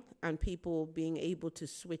shocking, and people being able to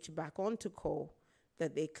switch back onto coal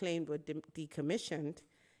that they claimed were decommissioned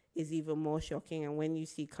is even more shocking. And when you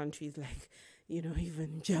see countries like,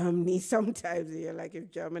 even Germany, sometimes you're like, if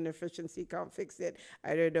German efficiency can't fix it,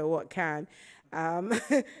 I don't know what can.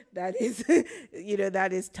 That is, that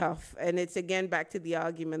is tough. And it's again back to the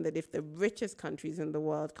argument that if the richest countries in the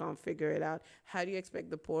world can't figure it out, how do you expect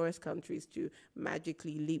the poorest countries to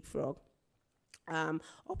magically leapfrog?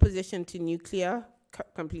 Opposition to nuclear,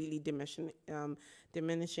 completely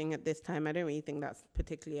diminishing at this time. I don't really think that's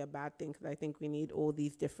particularly a bad thing, because I think we need all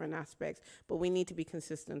these different aspects, but we need to be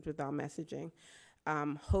consistent with our messaging.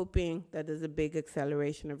 Hoping that there's a big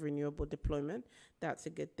acceleration of renewable deployment. That's a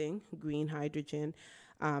good thing, green hydrogen.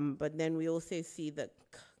 But then we also see that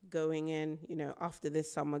going in, after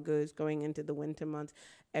this summer goes, going into the winter months,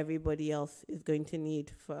 everybody else is going to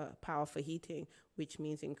need for power for heating, which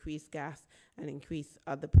means increased gas and increased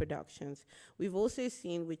other productions. We've also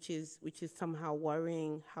seen, which is somehow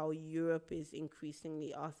worrying, how Europe is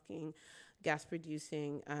increasingly asking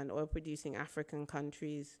gas-producing and oil-producing African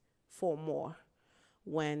countries for more,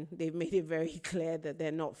 when they've made it very clear that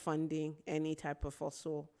they're not funding any type of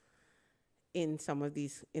fossil in some of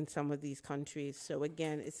these countries. So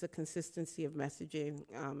again, it's a consistency of messaging.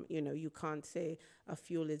 You can't say a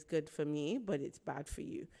fuel is good for me, but it's bad for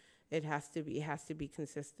you. It has to be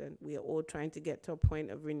consistent. We are all trying to get to a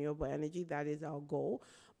point of renewable energy. That is our goal.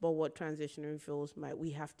 But what transitionary fuels might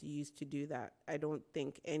we have to use to do that? I don't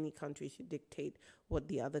think any country should dictate what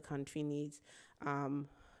the other country needs.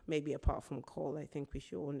 Maybe apart from coal, I think we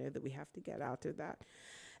should all know that we have to get out of that.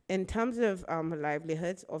 In terms of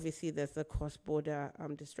livelihoods, obviously there's the cross-border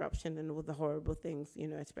disruption and all the horrible things,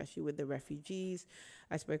 especially with the refugees.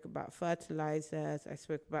 I spoke about fertilizers. I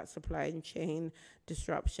spoke about supply chain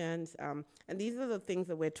disruptions. And these are the things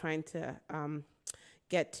that we're trying to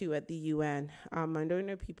get to at the UN. I don't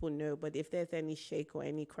know if people know, but if there's any shake or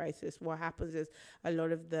any crisis, what happens is a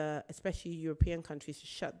lot of especially European countries,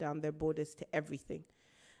 shut down their borders to everything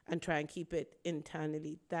and try and keep it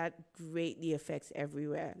internally. That greatly affects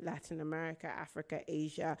everywhere, Latin America, Africa,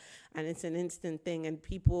 Asia, and it's an instant thing, and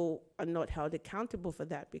people are not held accountable for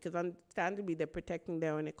that, because understandably they're protecting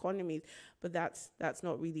their own economies, but that's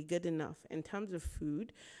not really good enough. In terms of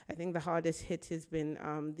food, I think the hardest hit has been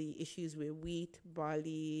the issues with wheat,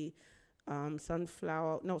 barley, sunseed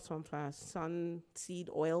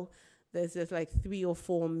oil. There's just like 3 or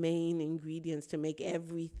 4 main ingredients to make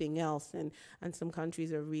everything else. And some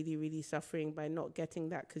countries are really, really suffering by not getting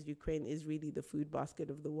that, because Ukraine is really the food basket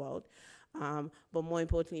of the world. But more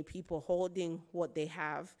importantly, people holding what they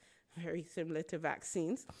have, very similar to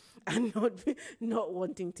vaccines, and not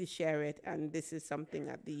wanting to share it. And this is something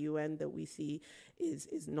at the UN that we see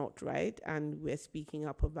is not right, and we're speaking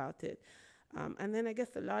up about it. And then I guess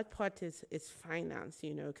the large part is finance,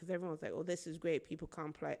 because everyone's like, oh, this is great, people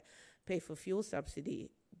can't pay for fuel subsidy.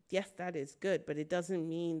 Yes, that is good, but it doesn't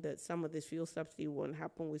mean that some of this fuel subsidy won't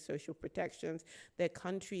happen with social protections. There are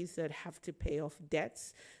countries that have to pay off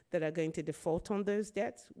debts that are going to default on those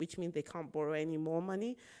debts, which means they can't borrow any more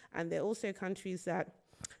money. And there are also countries that,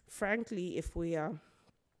 frankly, if we are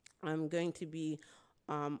going to be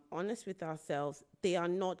honest with ourselves, they are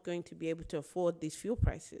not going to be able to afford these fuel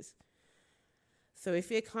prices. So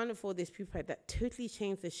if you can't afford this fuel price, that totally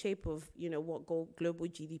changed the shape of, what global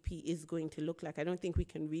GDP is going to look like. I don't think we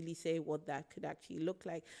can really say what that could actually look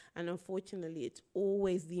like. And unfortunately, it's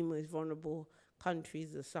always the most vulnerable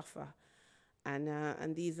countries that suffer.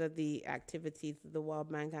 And these are the activities that the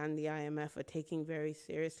World Bank and the IMF are taking very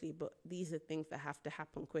seriously. But these are things that have to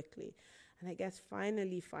happen quickly. And I guess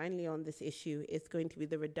finally on this issue, it's going to be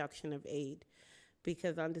the reduction of aid,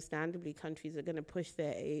 because understandably countries are going to push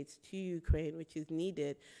their aids to Ukraine, which is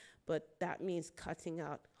needed, but that means cutting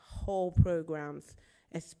out whole programs,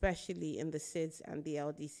 especially in the SIDS and the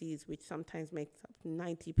LDCs, which sometimes makes up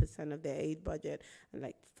 90% of their aid budget and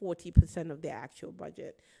like 40% of their actual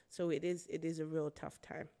budget. So it is a real tough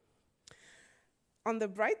time. On the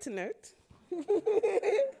brighter note,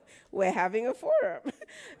 we're having a forum.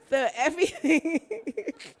 So everything,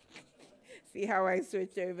 see how I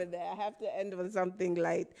switch over there? I have to end with something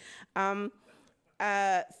light.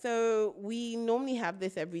 So we normally have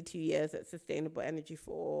this every 2 years at Sustainable Energy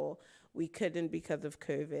for All. We couldn't because of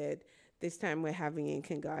COVID. This time we're having it in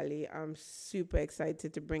Kigali. I'm super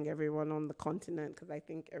excited to bring everyone on the continent because I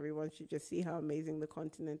think everyone should just see how amazing the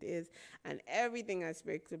continent is. And everything I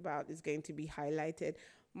spoke about is going to be highlighted.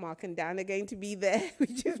 Mark and Dan are going to be there,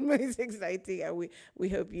 which is most exciting, and we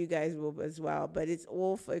hope you guys will as well. But it's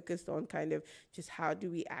all focused on kind of just how do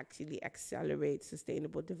we actually accelerate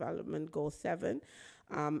Sustainable Development Goal 7,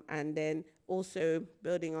 and then also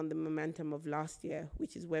building on the momentum of last year,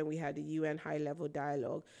 which is when we had a UN high-level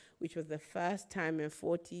dialogue, which was the first time in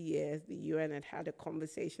 40 years the UN had a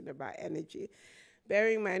conversation about energy.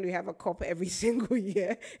 Bearing in mind we have a COP every single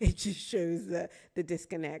year, it just shows the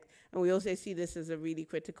disconnect. And we also see this as a really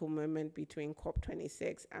critical moment between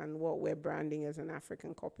COP26 and what we're branding as an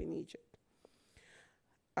African COP in Egypt.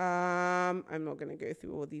 I'm not going to go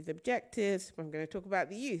through all these objectives, but I'm going to talk about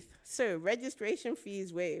the youth. So registration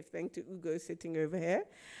fees waived, thanks to Ugo sitting over here.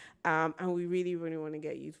 And we really, really want to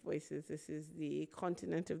get youth voices. This is the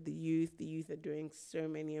continent of the youth. The youth are doing so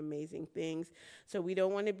many amazing things. So we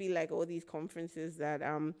don't want to be like all these conferences that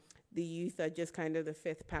the youth are just kind of the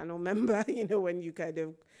fifth panel member, you know, when you kind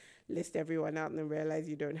of list everyone out and then realize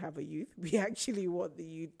you don't have a youth. We actually want the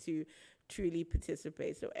youth to truly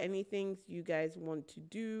participate. So anything you guys want to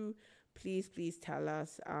do, please tell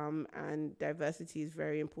us. And diversity is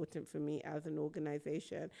very important for me as an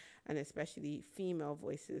organization, and especially female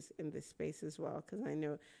voices in this space as well, because I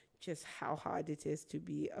know just how hard it is to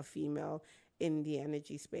be a female in the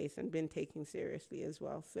energy space and been taken seriously as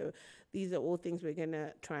well. So these are all things we're going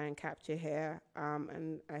to try and capture here,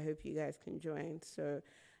 and I hope you guys can join. So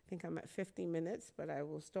I think I'm at 50 minutes, but I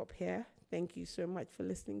will stop here. Thank you so much for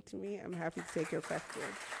listening to me. I'm happy to take your questions.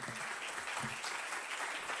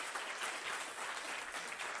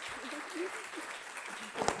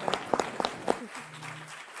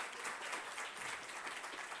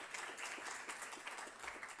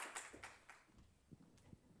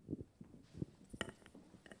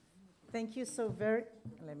 Thank you so very,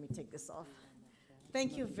 let me take this off.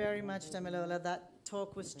 Thank you very much, Damilola. That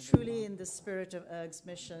talk was truly in the spirit of ERG's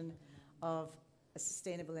mission of a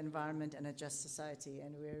sustainable environment and a just society,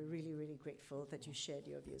 and we're really, really grateful that you shared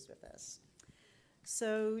your views with us.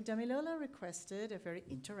 So Damilola requested a very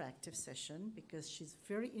interactive session because she's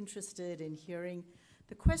very interested in hearing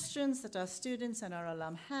the questions that our students and our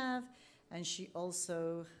alum have, and she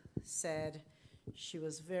also said she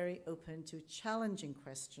was very open to challenging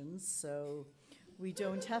questions, so we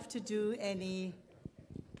don't have to do any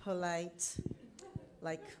polite,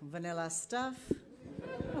 like vanilla stuff.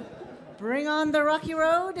 Bring on the rocky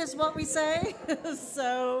road is what we say.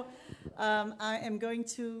 So I am going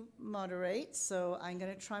to moderate, so I'm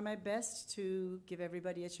going to try my best to give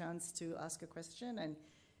everybody a chance to ask a question and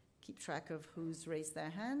keep track of who's raised their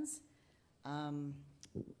hands.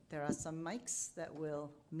 There are some mics that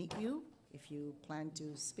will meet you if you plan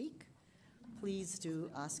to speak. Please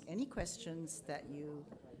do ask any questions that you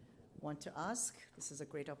want to ask. This is a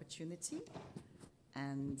great opportunity.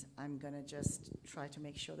 And I'm going to just try to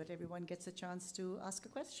make sure that everyone gets a chance to ask a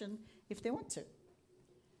question if they want to.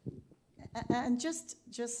 And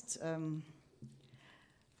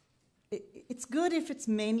it's good if it's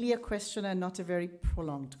mainly a question and not a very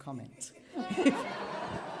prolonged comment.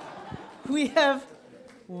 We have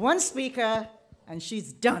one speaker, and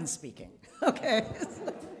she's done speaking. Okay.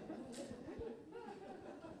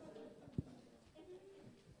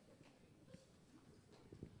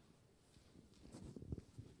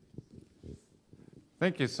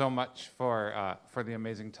 Thank you so much for the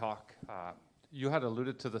amazing talk. You had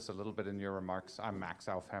alluded to this a little bit in your remarks. I'm Max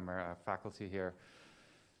Aufheimer, faculty here.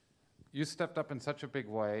 You stepped up in such a big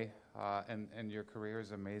way, and your career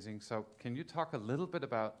is amazing. So can you talk a little bit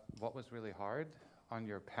about what was really hard on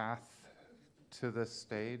your path to this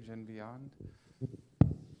stage and beyond?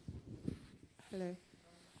 Hello.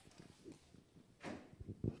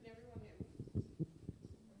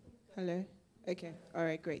 Hello? Okay. All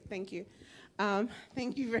right, great. Thank you.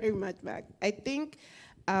 Thank you very much, Mac. I think,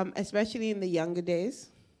 especially in the younger days,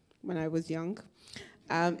 when I was young,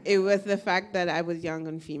 it was the fact that I was young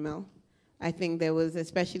and female. I think there was,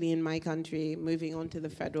 especially in my country, moving on to the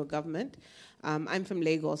federal government. I'm from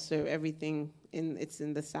Lagos, so everything it's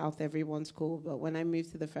in the South, everyone's cool. But when I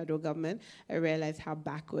moved to the federal government, I realized how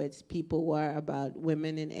backwards people were about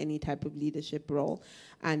women in any type of leadership role.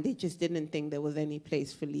 And they just didn't think there was any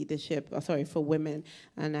place for for women.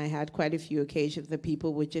 And I had quite a few occasions that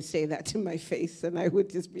people would just say that to my face, and I would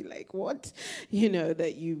just be like, what?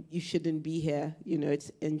 That you shouldn't be here.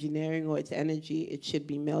 It's engineering or it's energy. It should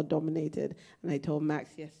be male-dominated. And I told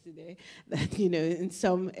Max yesterday that, in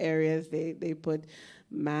some areas they put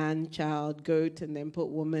man, child, goat, and then put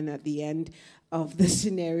woman at the end of the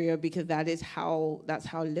scenario, because that's how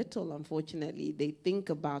little, unfortunately, they think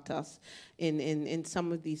about us in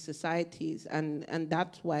some of these societies. And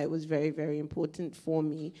that's why it was very, very important for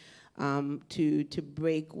me to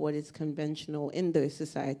break what is conventional in those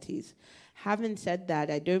societies. Having said that,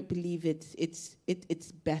 I don't believe it's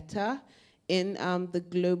better in the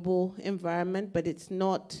global environment, but it's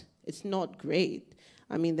not great.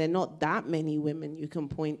 I mean, there are not that many women you can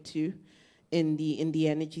point to in the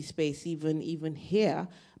energy space, even here,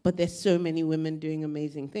 but there's so many women doing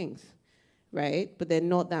amazing things, right? But there are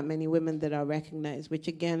not that many women that are recognized, which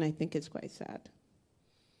again, I think is quite sad.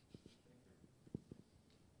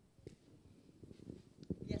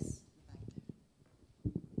 Yes.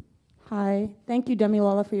 Hi, thank you,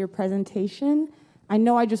 Damilola, for your presentation. I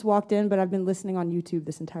know I just walked in, but I've been listening on YouTube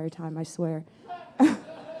this entire time, I swear.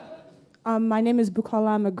 My name is Bukola.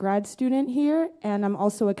 I'm a grad student here, and I'm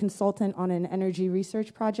also a consultant on an energy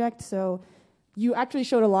research project. So you actually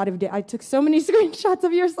showed a lot of data. I took so many screenshots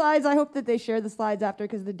of your slides. I hope that they share the slides after,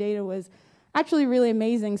 because the data was actually really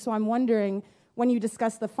amazing. So I'm wondering, when you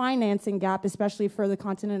discuss the financing gap, especially for the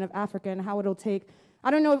continent of Africa, and how it'll take,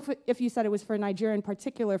 I don't know if you said it was for Nigeria in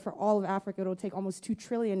particular, for all of Africa, it'll take almost $2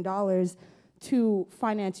 trillion to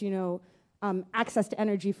finance, access to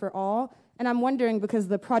energy for all. And I'm wondering, because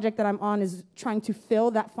the project that I'm on is trying to fill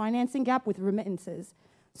that financing gap with remittances.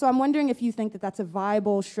 So I'm wondering if you think that that's a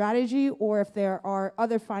viable strategy, or if there are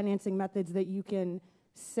other financing methods that you can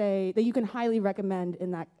highly recommend in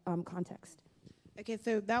that context. Okay,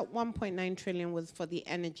 so that 1.9 trillion was for the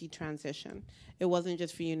energy transition. It wasn't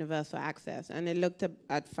just for universal access. And it looked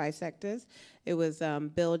at 5 sectors. It was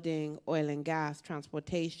building, oil and gas,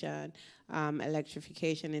 transportation,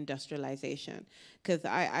 electrification, industrialization. Because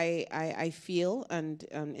I feel, and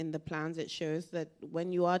in the plans it shows, that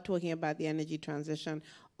when you are talking about the energy transition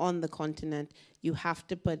on the continent, you have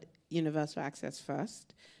to put universal access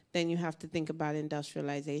first. Then you have to think about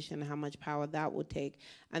industrialization, how much power that will take.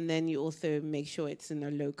 And then you also make sure it's in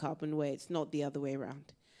a low carbon way. It's not the other way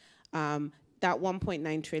around. That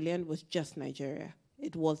 1.9 trillion was just Nigeria.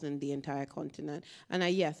 It wasn't the entire continent. And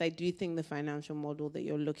yes, I do think the financial model that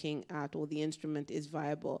you're looking at, or the instrument, is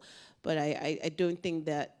viable. But I don't think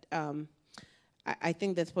that, I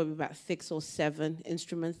think there's probably about 6 or 7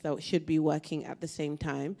 instruments that should be working at the same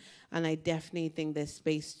time. And I definitely think there's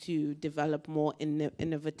space to develop more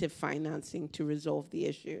innovative financing to resolve the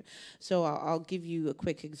issue. So I'll give you a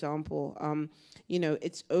quick example.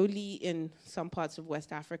 It's only in some parts of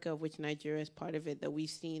West Africa, of which Nigeria is part of it, that we've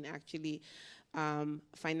seen actually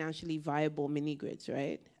financially viable mini-grids,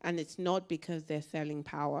 right? And it's not because they're selling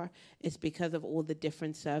power, it's because of all the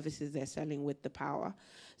different services they're selling with the power.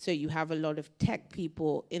 So you have a lot of tech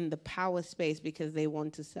people in the power space because they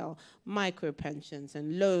want to sell micro pensions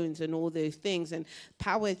and loans and all those things, and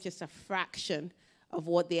power is just a fraction of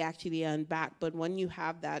what they actually earn back. But when you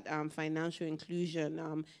have that financial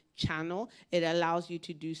inclusion channel, it allows you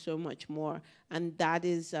to do so much more. And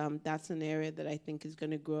that's an area that I think is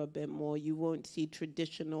going to grow a bit more. You won't see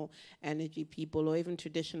traditional energy people or even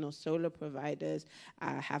traditional solar providers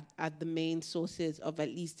have the main sources of at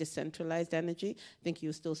least decentralized energy. I think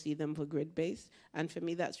you'll still see them for grid-based. And for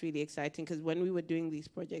me, that's really exciting, because when we were doing these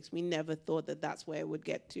projects, we never thought that that's where it would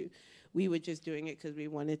get to. We were just doing it because we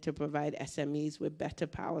wanted to provide SMEs with better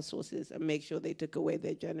power sources and make sure they took away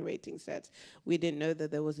their generating sets. We didn't know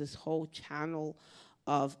that there was this whole channel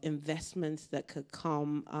of investments that could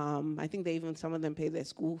come. I think some of them pay their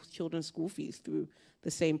children's school fees through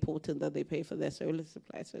the same portal that they pay for their solar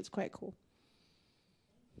supply. So it's quite cool.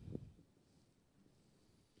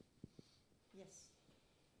 Yes.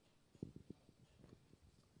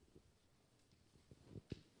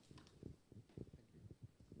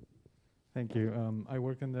 Thank you. I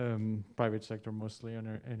work in the private sector, mostly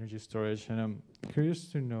on energy storage, and I'm curious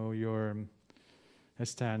to know your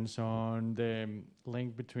stance on the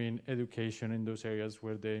link between education in those areas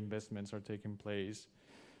where the investments are taking place.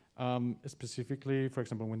 Specifically, for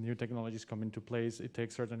example, when new technologies come into place, it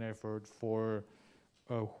takes certain effort for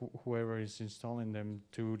whoever is installing them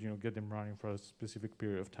to get them running for a specific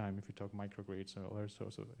period of time, if you talk microgrids or other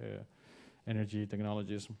sorts of energy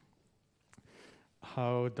technologies.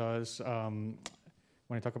 how does, when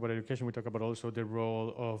I talk about education, we talk about also the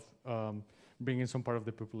role of bringing some part of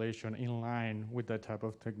the population in line with that type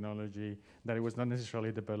of technology that it was not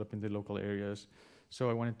necessarily developed in the local areas. So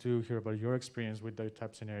I wanted to hear about your experience with that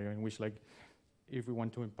type scenario in which, like, if we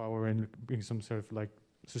want to empower and bring some sort of like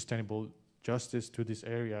sustainable justice to these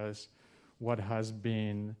areas, what has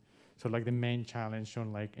been sort of like the main challenge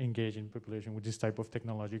on like engaging population with this type of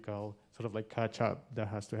technological sort of like catch up that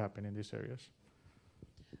has to happen in these areas?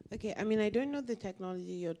 Okay, I mean, I don't know the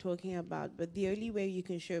technology you're talking about, but the only way you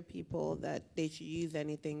can show people that they should use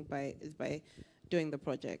anything is by doing the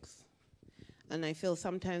projects. And I feel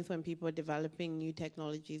sometimes when people are developing new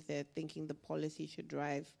technologies, they're thinking the policy should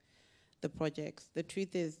drive the projects. The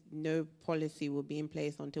truth is, no policy will be in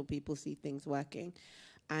place until people see things working.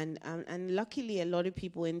 And luckily, a lot of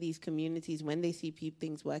people in these communities, when they see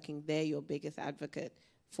things working, they're your biggest advocate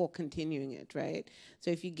for continuing it, right? So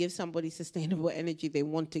if you give somebody sustainable energy, they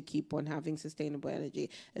want to keep on having sustainable energy,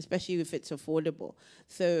 especially if it's affordable.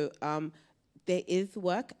 So there is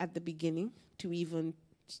work at the beginning to even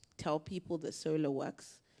tell people that solar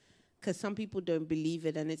works, because some people don't believe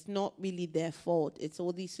it, and it's not really their fault. It's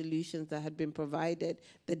all these solutions that had been provided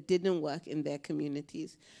that didn't work in their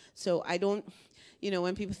communities. So I don't,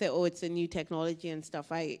 when people say, oh, it's a new technology and stuff,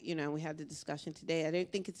 we had the discussion today. I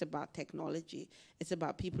don't think it's about technology. It's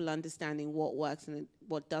about people understanding what works and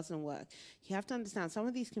what doesn't work. You have to understand, some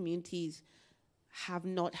of these communities have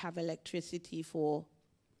not had electricity for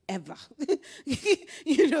ever.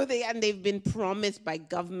 They've been promised by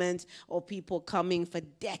government or people coming for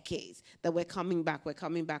decades that we're coming back, we're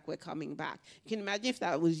coming back, we're coming back. You can imagine if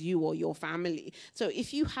that was you or your family. So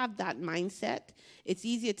if you have that mindset, it's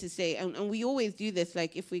easier to say, and we always do this,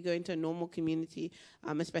 like if we go into a normal community,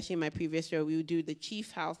 especially in my previous role, we would do the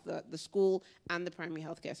chief house, the school, and the primary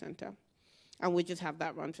healthcare center. And we just have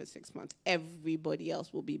that run for 6 months. Everybody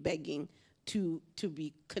else will be begging to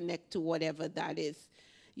be connect to whatever that is.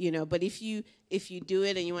 But if you do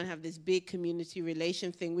it and you want to have this big community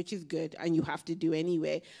relation thing, which is good, and you have to do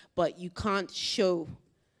anyway, but you can't show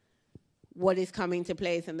what is coming to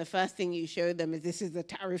place, and the first thing you show them is this is the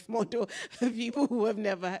tariff model for people who have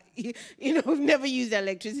never, who've never used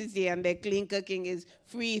electricity, and their clean cooking is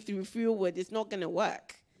free through fuel wood. It's not going to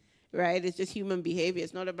work, right? It's just human behavior.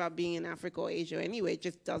 It's not about being in Africa or Asia anyway. It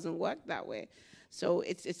just doesn't work that way. So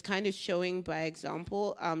it's kind of showing by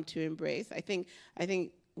example to embrace. I think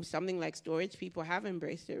with something like storage, people have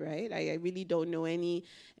embraced it, right? I really don't know any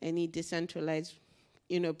decentralized,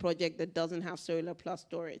 project that doesn't have solar plus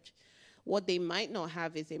storage. What they might not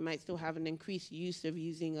have is they might still have an increased use of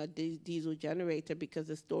using a diesel generator because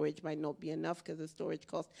the storage might not be enough, because the storage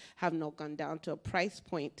costs have not gone down to a price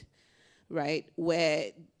point, right,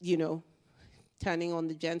 where, turning on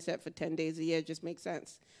the genset for 10 days a year just makes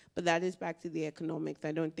sense. But that is back to the economics.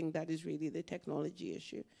 I don't think that is really the technology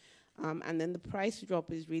issue. And then the price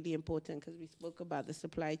drop is really important, because we spoke about the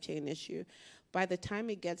supply chain issue. By the time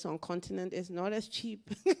it gets on continent, it's not as cheap.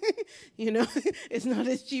 It's not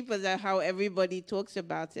as cheap as how everybody talks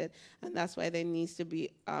about it. And that's why there needs to be,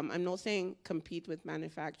 I'm not saying compete with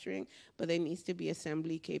manufacturing, but there needs to be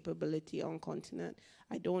assembly capability on continent.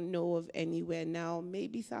 I don't know of anywhere now,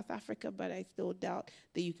 maybe South Africa, but I still doubt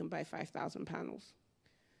that you can buy 5,000 panels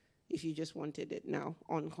if you just wanted it now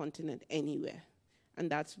on continent anywhere. And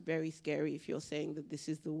that's very scary if you're saying that this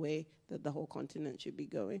is the way that the whole continent should be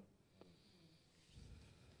going.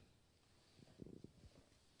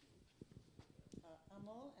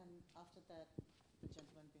 Amol, and after that, the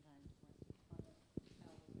gentleman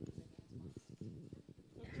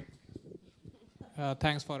behind.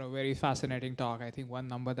 Thanks for a very fascinating talk. I think one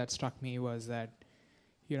number that struck me was that,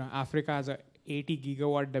 Africa has a 80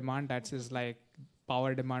 gigawatt demand. That's is like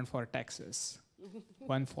power demand for Texas.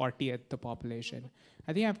 1/40th the population.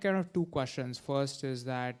 I think I have kind of two questions. First is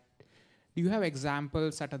that, do you have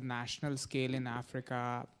examples at a national scale in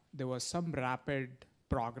Africa? There was some rapid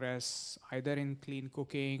progress either in clean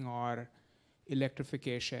cooking or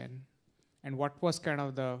electrification. And what was kind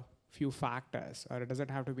of the few factors, or it doesn't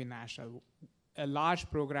have to be national, a large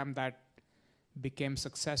program that became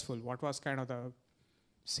successful? What was kind of the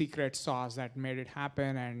secret sauce that made it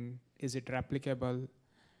happen, and is it replicable?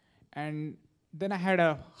 And then I had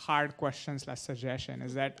a hard question / suggestion,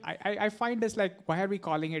 is that I find this like, why are we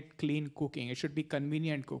calling it clean cooking? It should be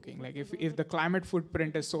convenient cooking. Like if the climate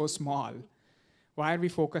footprint is so small, why are we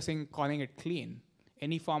calling it clean?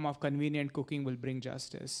 Any form of convenient cooking will bring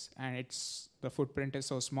justice, and the footprint is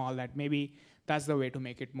so small that maybe that's the way to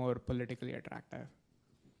make it more politically attractive.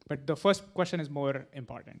 But the first question is more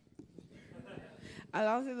important. I'll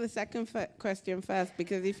answer the second question first,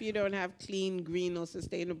 because if you don't have clean, green, or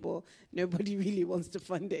sustainable, nobody really wants to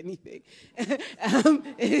fund anything.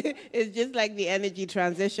 It's just like the energy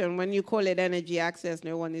transition. When you call it energy access,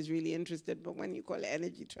 no one is really interested. But when you call it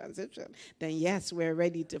energy transition, then yes, we're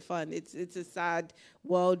ready to fund. It's a sad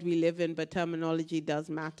world we live in, but terminology does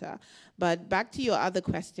matter. But back to your other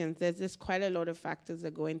questions, there's just quite a lot of factors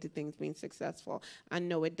that go into things being successful. And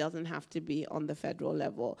no, it doesn't have to be on the federal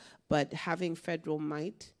level, but having federal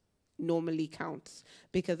might normally counts,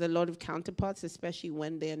 because a lot of counterparts, especially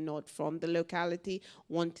when they're not from the locality,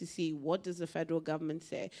 want to see what does the federal government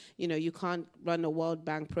say. You know, you can't run a World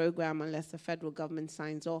Bank program unless the federal government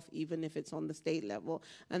signs off, even if it's on the state level,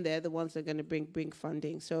 and they're the ones that are going to bring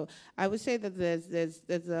funding. So I would say that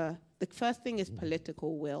the first thing is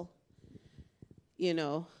political will. You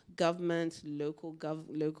know, governments, local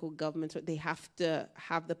governments, they have to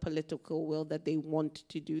have the political will that they want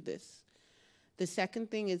to do this. The second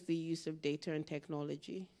thing is the use of data and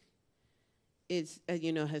technology. It's,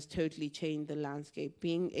 has totally changed the landscape.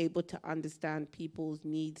 Being able to understand people's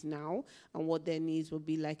needs now and what their needs will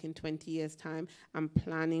be like in 20 years' time, and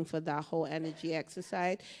planning for that whole energy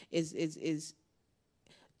exercise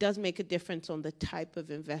does make a difference on the type of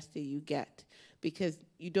investor you get, because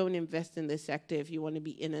you don't invest in this sector if you want to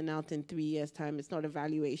be in and out in 3 years' time. It's not a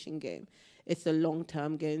valuation game. It's a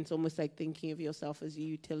long-term game. It's almost like thinking of yourself as a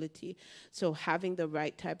utility. So having the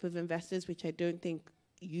right type of investors, which I don't think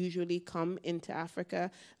usually come into Africa.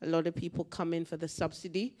 A lot of people come in for the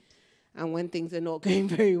subsidy, and when things are not going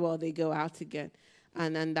very well, they go out again.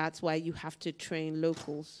 And that's why you have to train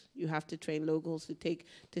locals. You have to train locals to take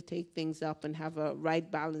things up and have a right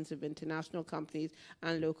balance of international companies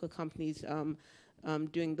and local companies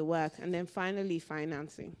doing the work. And then finally,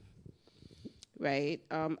 financing. Right?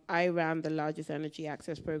 I ran the largest energy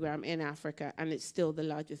access program in Africa, and it's still the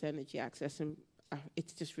largest energy access, and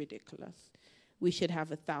it's just ridiculous. We should have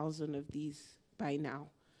 1,000 of these by now.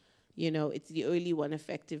 You know, it's the only one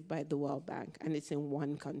effective by the World Bank, and it's in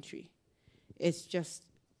one country. It's just,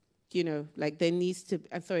 like there needs to,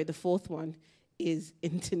 the fourth one is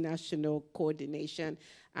international coordination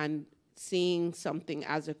and seeing something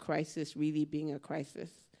as a crisis really being a crisis.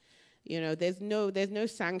 There's no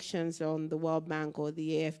sanctions on the World Bank or the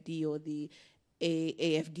AFD or the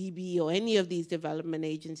AFDB or any of these development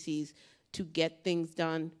agencies to get things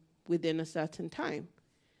done within a certain time.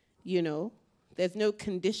 There's no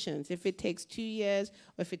conditions. If it takes 2 years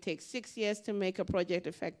or if it takes 6 years to make a project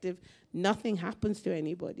effective, nothing happens to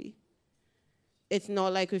anybody. It's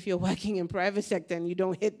not like if you're working in private sector and you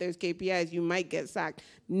don't hit those KPIs, you might get sacked.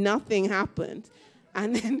 Nothing happens.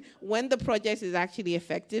 And then when the project is actually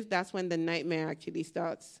effective, that's when the nightmare actually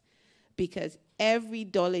starts. Because every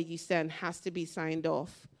dollar you send has to be signed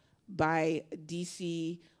off by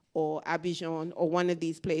DC or Abidjan or one of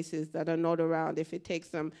these places that are not around. If it takes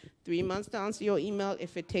them 3 months to answer your email,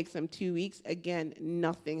 if it takes them 2 weeks, again,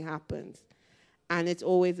 nothing happens. And it's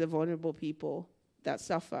always the vulnerable people that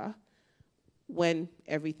suffer when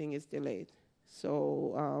everything is delayed.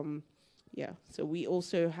 So, so we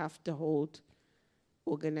also have to hold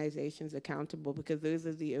organizations accountable, because those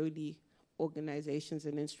are the only organizations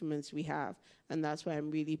and instruments we have. And that's why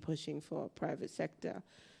I'm really pushing for private sector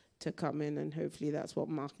to come in, and hopefully that's what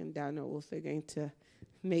Mark and Dan are also going to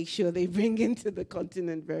make sure they bring into the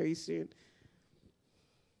continent very soon.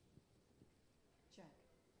 Jack.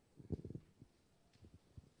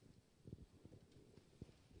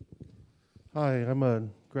 Hi, I'm a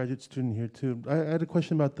graduate student here too. I had a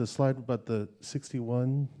question about the slide about the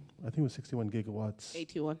 61, I think it was 61 gigawatts.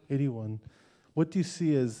 81. 81. What do you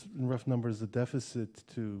see as, in rough numbers, the deficit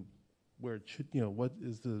to where it should, what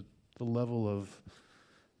is the level of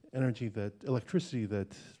energy electricity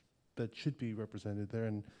that should be represented there,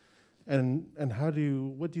 and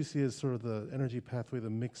what do you see as sort of the energy pathway, the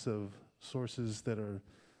mix of sources that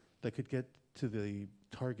could get to the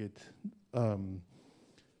target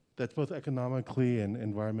that's both economically and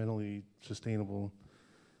environmentally sustainable?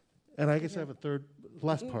 And I guess I have a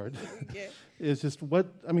last part, is just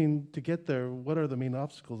to get there, what are the main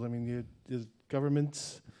obstacles? Is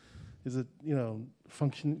governments, is it,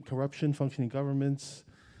 corruption, functioning governments,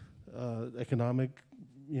 economic,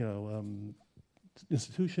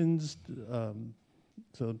 institutions?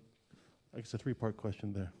 So I guess a 3-part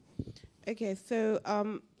question there. Okay, so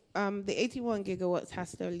the 81 gigawatts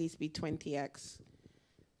has to at least be 20x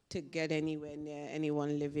to get anywhere near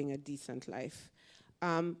anyone living a decent life.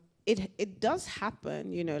 It does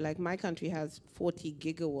happen, like my country has 40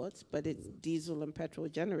 gigawatts, but it's diesel and petrol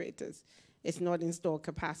generators. It's not installed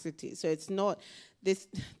capacity. So it's not, this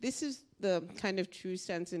is the kind of true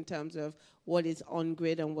sense in terms of what is on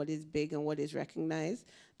grid and what is big and what is recognized.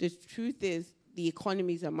 The truth is the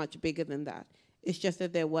economies are much bigger than that. It's just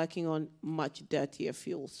that they're working on much dirtier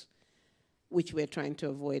fuels, which we're trying to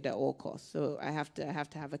avoid at all costs. So I have to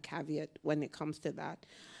have a caveat when it comes to that.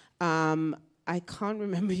 I can't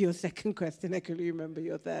remember your second question. I can remember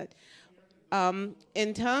your third.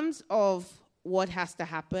 In terms of what has to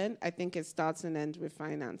happen, I think it starts and ends with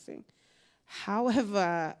financing.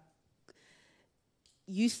 However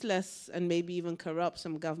useless and maybe even corrupt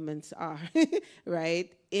some governments are,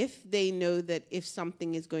 right? If they know that if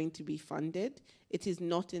something is going to be funded, it is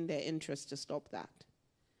not in their interest to stop that.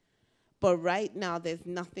 But right now, there's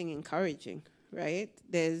nothing encouraging, right?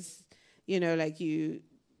 There's,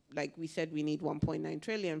 like we said, we need 1.9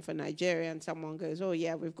 trillion for Nigeria, and someone goes, oh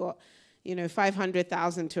yeah, we've got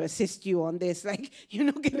 500,000 to assist you on this. Like,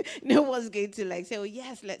 no one's going to say, oh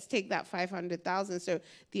yes, let's take that 500,000. So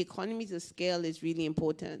the economies of scale is really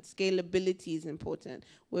important. Scalability is important,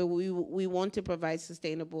 where we want to provide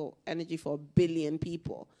sustainable energy for 1 billion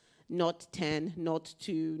people, not 10, not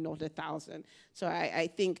 2, not 1,000. So I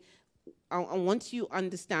think once you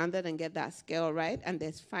understand that and get that scale right, and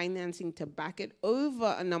there's financing to back it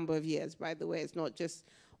over a number of years, by the way, it's not just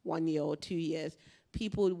 1 year or 2 years,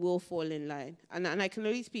 people will fall in line. And I can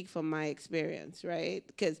only speak from my experience, right?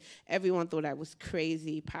 Because everyone thought I was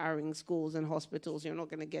crazy powering schools and hospitals. You're not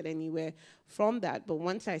going to get anywhere from that. But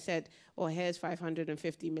once I said, oh, here's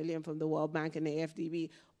 550 million from the World Bank and the AFDB,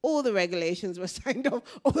 all the regulations were signed off,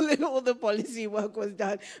 all the policy work was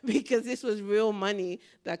done, because this was real money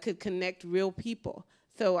that could connect real people.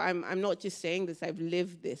 So I'm not just saying this, I've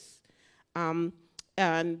lived this.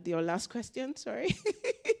 And your last question, sorry.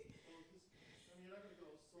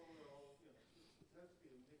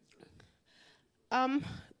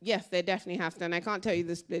 Yes, there definitely has to. And I can't tell you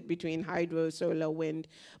the split between hydro, solar, wind,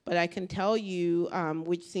 but I can tell you,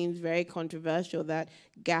 which seems very controversial, that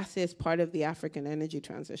gas is part of the African energy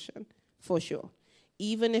transition, for sure.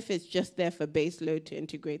 Even if it's just there for base load to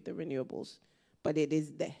integrate the renewables, but it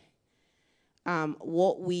is there.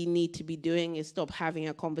 What we need to be doing is stop having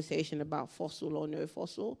a conversation about fossil or no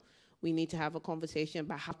fossil. We need to have a conversation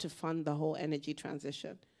about how to fund the whole energy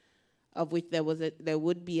transition, of which there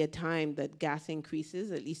would be a time that gas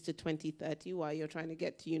increases at least to 2030 while you're trying to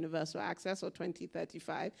get to universal access, or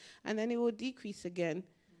 2035, and then it will decrease again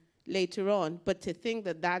later on. But to think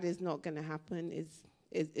that that is not going to happen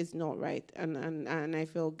is not right. And I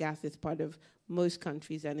feel gas is part of most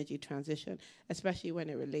countries' energy transition, especially when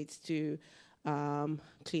it relates to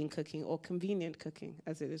clean cooking, or convenient cooking,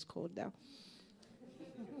 as it is called now.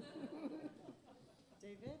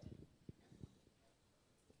 David?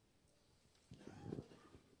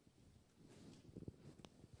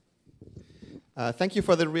 Thank you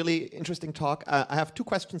for the really interesting talk. I have two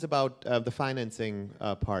questions about the financing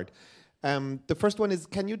part. The first one is,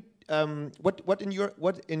 can you what in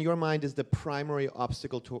your mind is the primary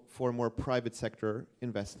obstacle for more private sector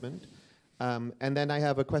investment? And then I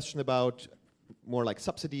have a question about more like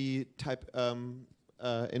subsidy type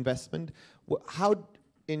investment. How,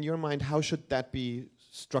 in your mind, how should that be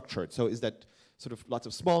structured? So is that sort of lots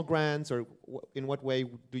of small grants, or in what way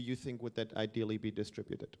do you think would that ideally be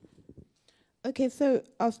distributed? Okay, so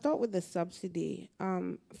I'll start with the subsidy.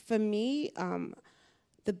 For me, I'm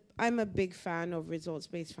a big fan of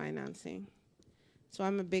results-based financing. So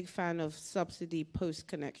I'm a big fan of subsidy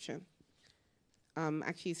post-connection.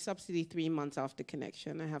 Actually, subsidy 3 months after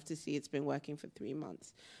connection. I have to see it's been working for 3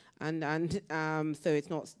 months. And so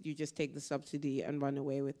it's not you just take the subsidy and run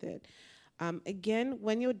away with it. Again,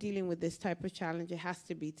 when you're dealing with this type of challenge, it has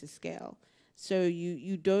to be to scale. So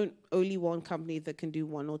you don't only want companies that can do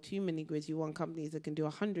 1 or 2 mini-grids. You want companies that can do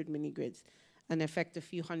 100 mini-grids and affect a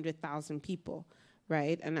few 100,000 people,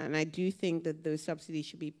 right? And I do think that those subsidies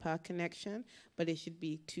should be per connection, but it should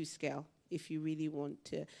be to scale. If you really want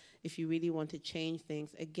to change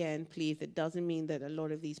things, again, please, it doesn't mean that a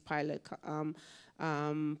lot of these pilot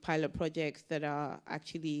projects that are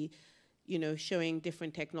actually, showing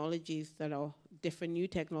different technologies that are different new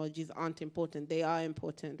technologies aren't important. They are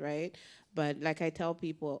important, right? But like I tell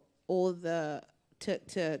people, to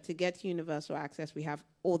get universal access, we have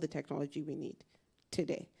all the technology we need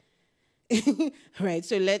today. Right,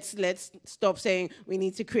 so let's stop saying we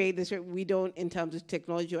need to create this. We don't in terms of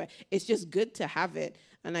technology. It's just good to have it.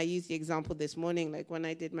 And I used the example this morning, like when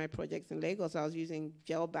I did my projects in Lagos, I was using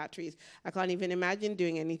gel batteries. I can't even imagine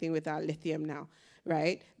doing anything without lithium now,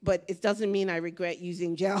 right? But it doesn't mean I regret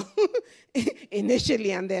using gel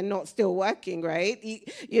initially and they're not still working, right?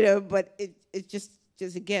 But it's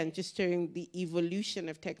just showing the evolution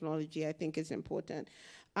of technology, I think is important.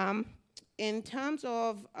 In terms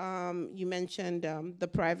of, you mentioned the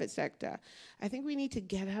private sector, I think we need to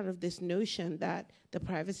get out of this notion that the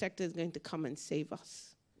private sector is going to come and save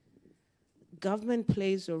us. Government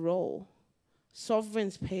plays a role.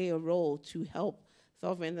 Sovereigns play a role to help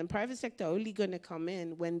sovereigns, and private sector are only going to come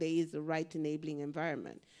in when there is the right enabling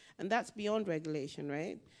environment. And that's beyond regulation,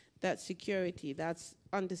 right? That's security, that's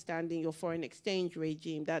understanding your foreign exchange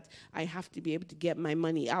regime, that I have to be able to get my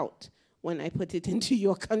money out when I put it into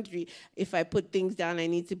your country. If I put things down, I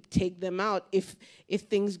need to take them out if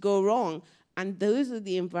things go wrong. And those are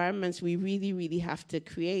the environments we really, really have to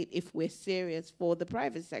create if we're serious for the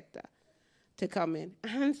private sector to come in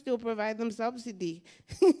and still provide them subsidy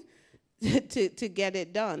to get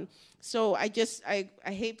it done. So I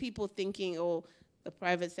hate people thinking, oh, the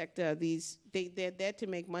private sector, they're there to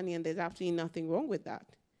make money, and there's absolutely nothing wrong with that.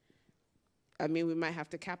 I mean, we might have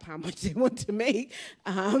to cap how much they want to make,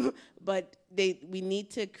 but we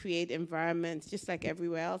need to create environments, just like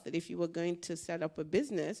everywhere else, that if you were going to set up a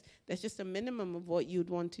business, there's just a minimum of what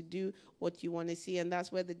you'd want to do, what you want to see, and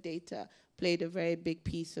that's where the data played a very big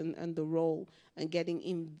piece and the role, and getting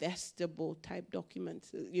investable type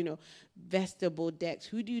documents, vestable decks.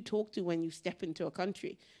 Who do you talk to when you step into a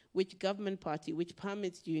country? Which government party, which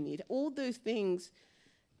permits do you need? All those things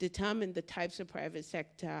determine the types of private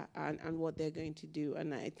sector and what they're going to do.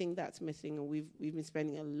 And I think that's missing, and we've been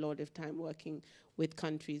spending a lot of time working with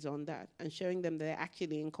countries on that and showing them they're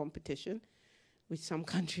actually in competition, which some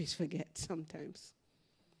countries forget sometimes.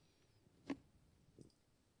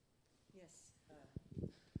 Yes.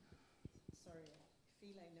 Sorry, I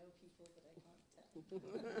feel I know people, but I can't tell.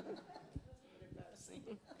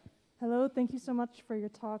 Embarrassing. Hello, thank you so much for your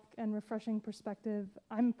talk and refreshing perspective.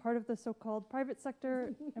 I'm part of the so-called private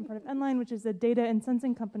sector. I'm part of Enline, which is a data and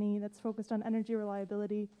sensing company that's focused on energy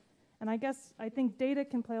reliability. And I think data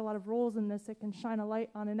can play a lot of roles in this. It can shine a light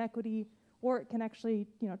on inequity, or it can actually,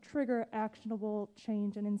 trigger actionable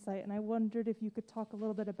change and insight. And I wondered if you could talk a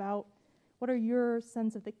little bit about what are your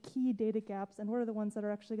sense of the key data gaps, and what are the ones that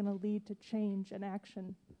are actually going to lead to change and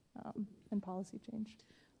action and policy change?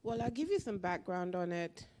 Well, I'll give you some background on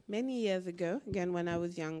it. Many years ago, again, when I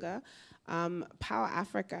was younger, Power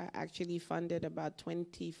Africa actually funded about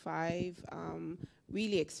 25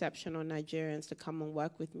 really exceptional Nigerians to come and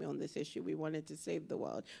work with me on this issue. We wanted to save the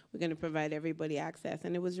world. We're going to provide everybody access.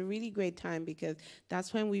 And it was a really great time because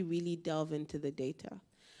that's when we really delve into the data.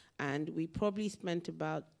 And we probably spent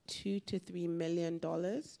about $2 to $3 million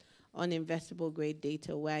on investable grade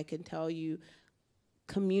data, where I can tell you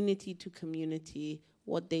community to community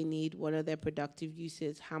what they need, what are their productive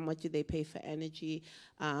uses, how much do they pay for energy,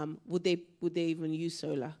 would they even use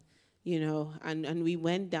solar, and we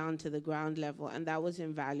went down to the ground level, and that was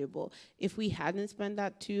invaluable. If we hadn't spent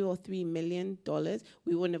that $2 or $3 million,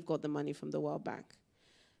 we wouldn't have got the money from the World Bank,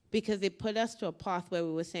 because it put us to a path where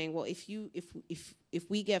we were saying, well, if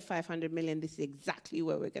we get 500 million, this is exactly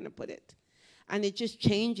where we're going to put it. And it just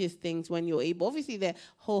changes things when you're able. Obviously, there are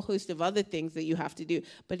a whole host of other things that you have to do,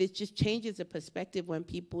 but it just changes the perspective when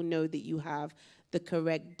people know that you have the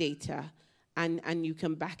correct data and you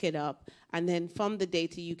can back it up. And then from the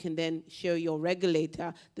data, you can then show your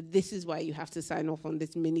regulator that this is why you have to sign off on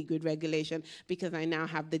this mini-grid regulation, because I now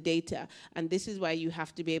have the data. And this is why you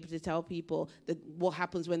have to be able to tell people that what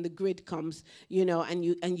happens when the grid comes, and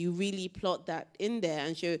you really plot that in there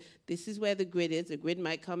and show this is where the grid is. The grid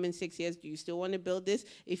might come in 6 years. Do you still want to build this?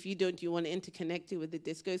 If you don't, do you want to interconnect it with the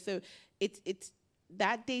disco? So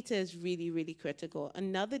that data is really, really critical.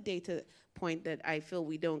 Another data point that I feel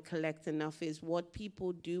we don't collect enough is what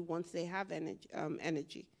people do once they have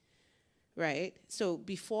energy, right? So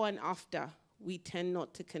before and after, we tend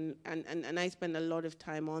not to, and I spend a lot of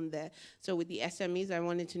time on there. So with the SMEs, I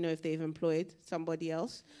wanted to know if they've employed somebody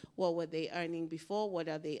else. What were they earning before? What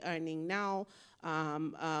are they earning now?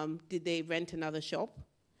 Did they rent another shop?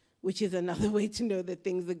 Which is another way to know that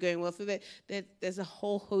things are going well. So there's a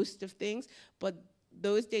whole host of things, but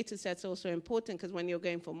those data sets are also important because when you're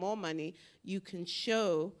going for more money, you can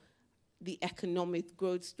show the economic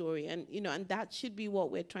growth story. And, and that should be what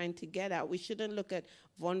we're trying to get at. We shouldn't look at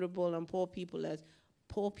vulnerable and poor people as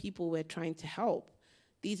poor people we're trying to help.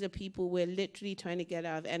 These are people we're literally trying to get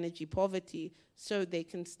out of energy poverty so they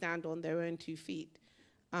can stand on their own 2 feet.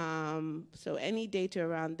 So any data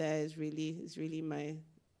around there is really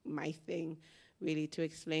my thing, really, to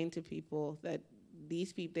explain to people that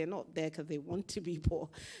these people, they're not there because they want to be poor.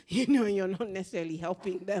 You're not necessarily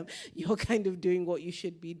helping them. You're kind of doing what you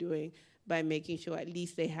should be doing by making sure at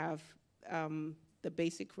least they have the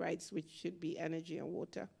basic rights, which should be energy and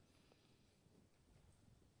water.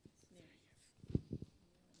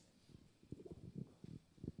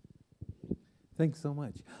 Thanks so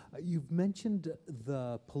much. You've mentioned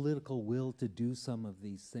the political will to do some of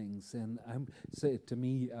these things, and to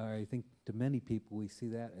me, I think to many people, we see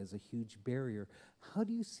that as a huge barrier. How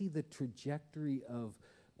do you see the trajectory of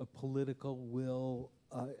a political will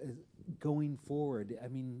going forward? I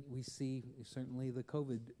mean, we see certainly the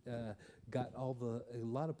COVID got a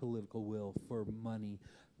lot of political will for money.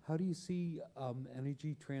 How do you see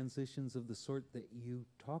energy transitions of the sort that you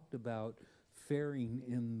talked about faring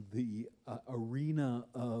in the arena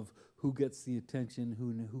of who gets the attention,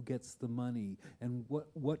 who gets the money, and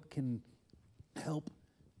what can help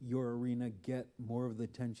your arena get more of the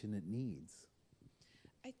attention it needs?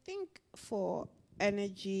 I think for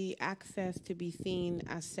energy access to be seen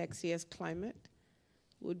as sexy as climate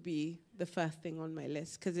would be the first thing on my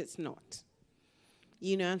list, because it's not.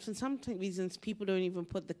 You know, and for some reasons, people don't even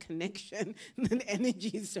put the connection that energy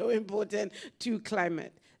is so important to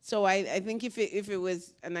climate. So I think if it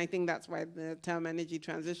was, and I think that's why the term energy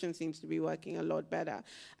transition seems to be working a lot better.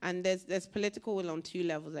 And there's political will on two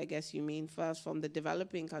levels, I guess you mean. First, from the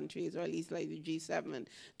developing countries, or at least like the G7,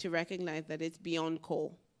 to recognize that it's beyond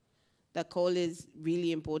coal. That coal is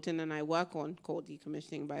really important, and I work on coal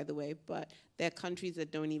decommissioning, by the way, but there are countries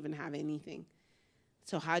that don't even have anything.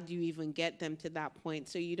 So how do you even get them to that point?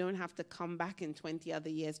 So you don't have to come back in 20 other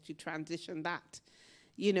years to transition that.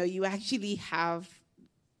 You know, you actually have,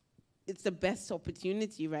 it's the best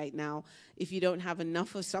opportunity right now if you don't have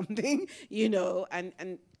enough of something, you know,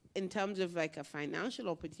 and in terms of like a financial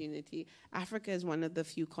opportunity, Africa is one of the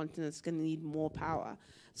few continents going to need more power.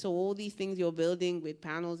 So all these things you're building with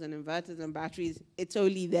panels and inverters and batteries, it's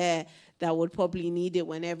only there that would probably need it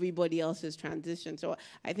when everybody else is transitioned. So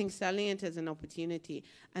I think selling it as an opportunity.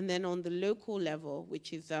 And then on the local level,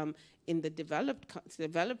 which is in the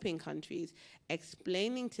developing countries,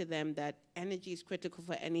 explaining to them that energy is critical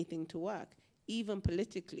for anything to work, even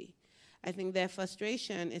politically. I think their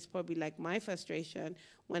frustration is probably like my frustration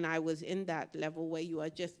when I was in that level where you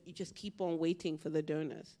just keep on waiting for the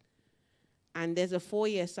donors. And there's a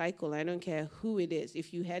 4-year cycle. I don't care who it is.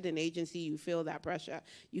 If you head an agency, you feel that pressure.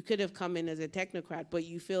 You could have come in as a technocrat, but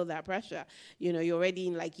you feel that pressure. You know, you're already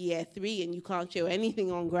in like year 3 and you can't show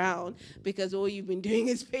anything on ground because all you've been doing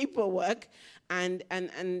is paperwork. And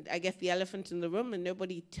I guess the elephant in the room, and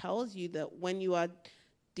nobody tells you that when you are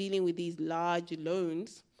dealing with these large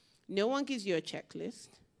loans, no one gives you a checklist.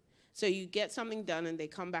 So you get something done and they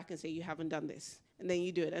come back and say, you haven't done this. And then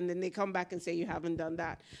you do it. And then they come back and say, you haven't done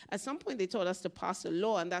that. At some point, they told us to pass a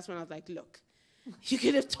law. And that's when I was like, look, you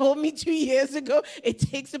could have told me 2 years ago. It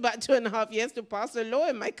takes about 2.5 years to pass a law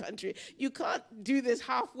in my country. You can't do this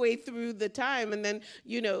halfway through the time. And then,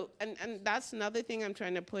 you know, and that's another thing I'm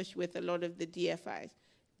trying to push with a lot of the DFIs.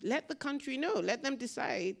 Let the country know. Let them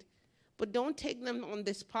decide. But don't take them on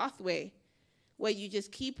this pathway where you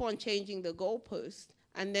just keep on changing the goalpost.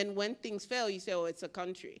 And then when things fail, you say, oh, it's a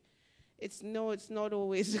country. It's not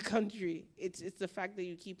always a country. It's the fact that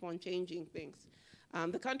you keep on changing things.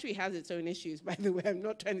 The country has its own issues, by the way. I'm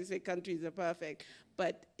not trying to say countries are perfect,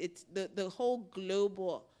 but it's the whole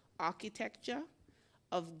global architecture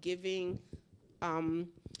of giving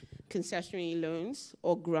concessionary loans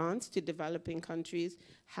or grants to developing countries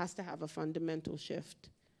has to have a fundamental shift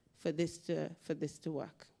for this to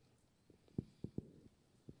work.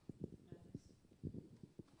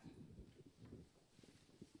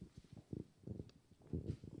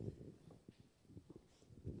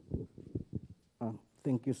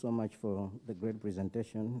 Thank you so much for the great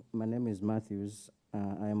presentation. My name is Matthews.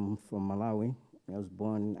 I am from Malawi. I was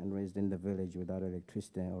born and raised in the village without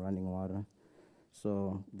electricity or running water.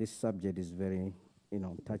 So this subject is very,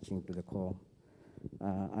 touching to the core.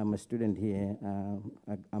 I'm a student here.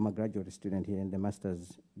 I'm a graduate student here in the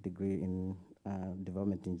master's degree in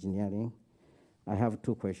development engineering. I have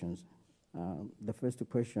 2 questions. The first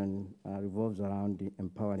question revolves around the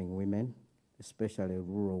empowering women, especially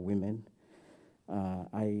rural women.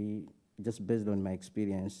 Just based on my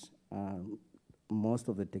experience, most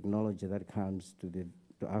of the technology that comes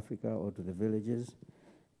to Africa or to the villages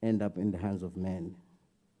end up in the hands of men.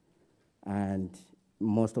 And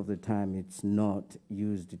most of the time, it's not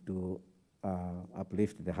used to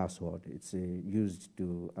uplift the household. It's used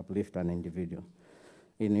to uplift an individual.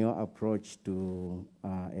 In your approach to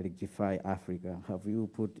electrify Africa, have you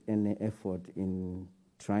put any effort in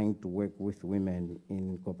trying to work with women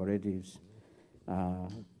in cooperatives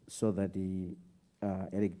so that the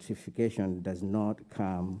electrification does not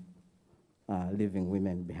come leaving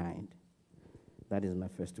women behind? That is my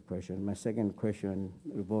first question. My second question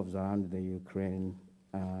revolves around the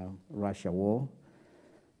Ukraine-Russia war.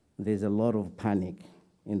 There's a lot of panic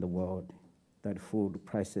in the world that food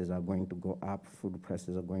prices are going to go up, food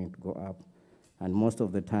prices are going to go up. And most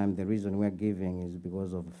of the time, the reason we're giving is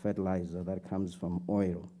because of fertilizer that comes from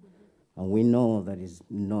oil. And we know that is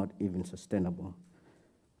not even sustainable.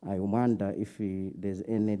 I wonder if there's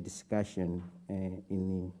any discussion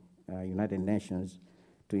in the United Nations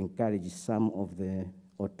to encourage some of the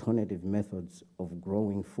alternative methods of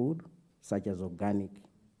growing food, such as organic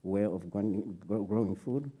way of growing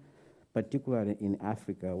food, particularly in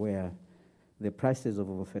Africa, where the prices of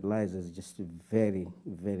fertilizer is just very,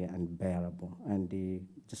 very unbearable. And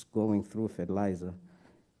just going through fertilizer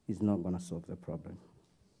is not going to solve the problem.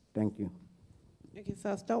 Thank you. Okay, so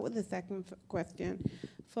I'll start with the second question.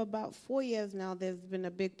 For about 4 years now, there's been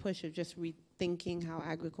a big push of just rethinking how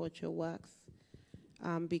agriculture works,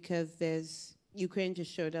 because Ukraine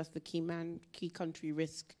just showed us the key country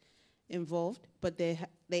risk involved, but there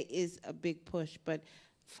is a big push. But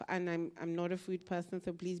and I'm not a food person,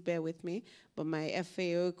 so please bear with me. But my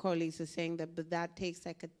FAO colleagues are saying that takes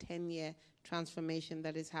like a 10-year transformation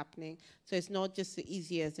that is happening. So it's not just as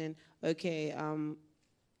easy as in, okay,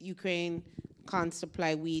 Ukraine can't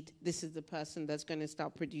supply wheat, this is the person that's going to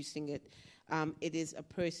start producing it. It is a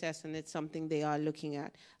process, and it's something they are looking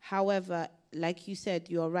at. However, like you said,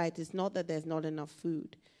 you're right, it's not that there's not enough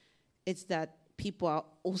food. It's that people are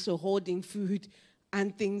also hoarding food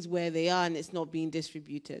and things where they are, and it's not being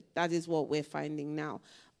distributed. That is what we're finding now.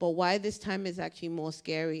 But why this time is actually more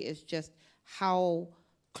scary is just how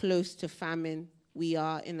close to famine we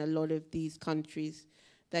are in a lot of these countries.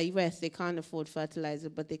 That yes, they can't afford fertilizer,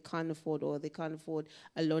 but they can't afford oil, they can't afford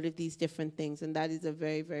a lot of these different things, and that is a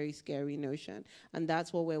very, very scary notion. And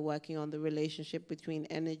that's what we're working on, the relationship between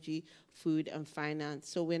energy, food, and finance.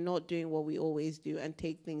 So we're not doing what we always do and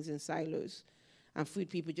take things in silos. And food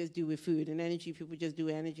people just do with food, and energy people just do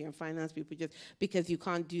energy, and finance people just, because you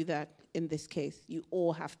can't do that in this case. You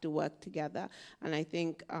all have to work together. And I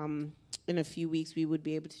think in a few weeks, we would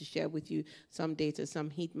be able to share with you some data, some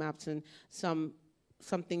heat maps, and some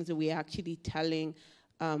things that we're actually telling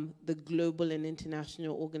the global and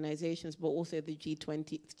international organizations, but also the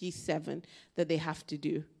G20, G7, that they have to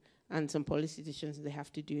do, and some policy decisions they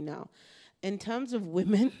have to do now. In terms of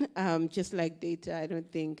women, just like data, I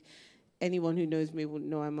don't think anyone who knows me would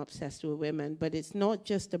know I'm obsessed with women, but it's not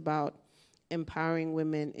just about empowering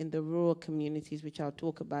women in the rural communities, which I'll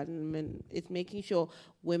talk about in a minute. It's making sure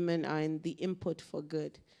women are in the input for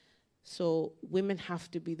good. So women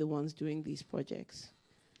have to be the ones doing these projects.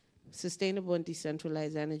 Sustainable and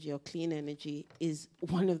decentralized energy, or clean energy, is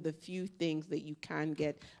one of the few things that you can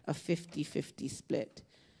get a 50-50 split.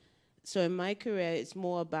 So in my career, it's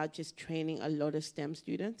more about just training a lot of STEM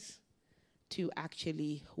students to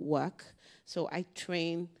actually work. So I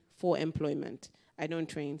train for employment. I don't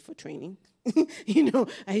train for training. You know,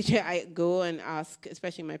 I go and ask,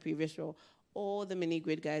 especially in my previous role, all the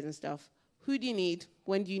mini-grid guys and stuff, who do you need?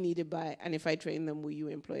 When do you need it by? And if I train them, will you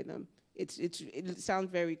employ them? It sounds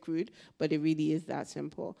very crude, but it really is that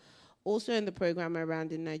simple. Also in the program I ran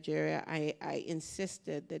in Nigeria, I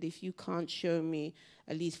insisted that if you can't show me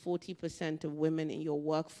at least 40% of women in your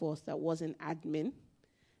workforce that wasn't admin,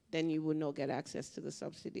 then you would not get access to the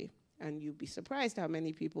subsidy. And you'd be surprised how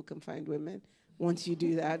many people can find women. Once you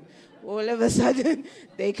do that, all of a sudden,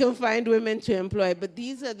 they can find women to employ. But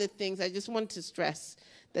these are the things I just want to stress,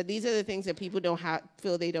 that these are the things that people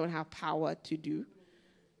feel they don't have power to do.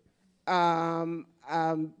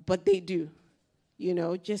 But they do. You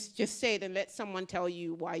know, just say it and let someone tell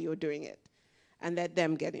you why you're doing it, and let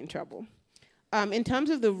them get in trouble. In terms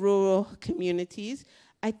of the rural communities,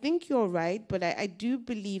 I think you're right, but I do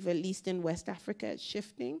believe, at least in West Africa, it's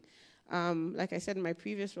shifting. Like I said in my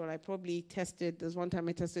previous role, there's one time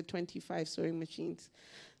I tested 25 sewing machines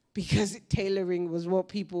because tailoring was what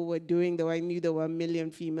people were doing, though I knew there were 1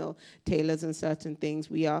 million female tailors in certain things.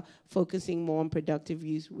 We are focusing more on productive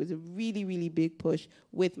use with a really, really big push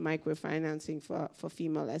with microfinancing for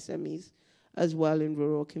female SMEs as well in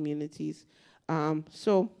rural communities.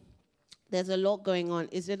 So there's a lot going on.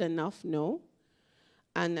 Is it enough? No.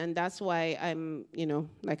 And that's why I'm,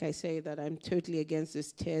 like I say, that I'm totally against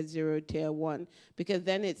this tier 0, tier 1, because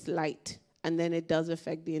then it's light, and then it does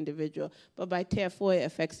affect the individual. But by tier 4, it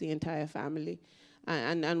affects the entire family.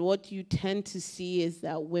 And what you tend to see is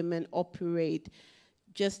that women operate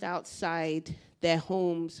just outside their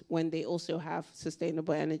homes when they also have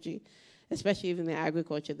sustainable energy, especially even in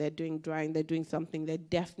agriculture. They're doing drying, they're doing something. They're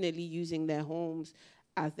definitely using their homes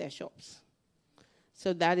as their shops.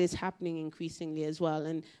 So that is happening increasingly as well.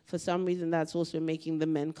 And for some reason, that's also making the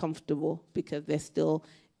men comfortable because they're still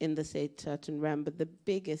in the certain realm. But the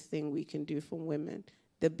biggest thing we can do for women,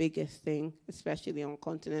 the biggest thing, especially on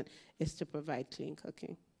continent, is to provide clean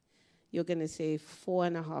cooking. You're going to save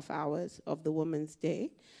 4.5 hours of the woman's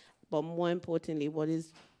day. But more importantly, what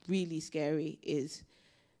is really scary is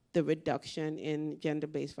the reduction in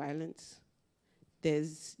gender-based violence.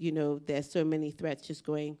 There's so many threats just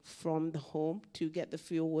going from the home to get the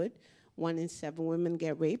fuelwood. 1 in 7 women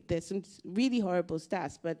get raped. There's some really horrible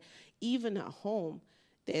stats, but even at home,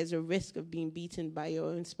 there's a risk of being beaten by your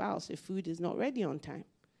own spouse if food is not ready on time.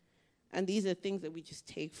 And these are things that we just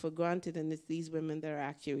take for granted, and it's these women that are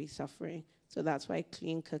actually suffering. So that's why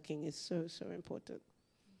clean cooking is so, so important.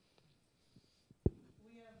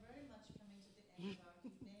 We are very much coming to the end of our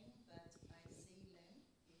evening, but I see, Len,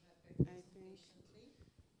 you have been waiting patiently,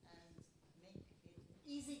 and make it an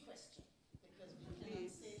easy question, because we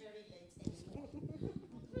cannot stay very late anymore.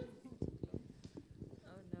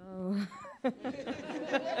 Oh, no.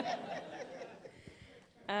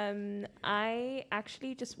 I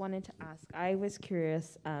actually just wanted to ask, I was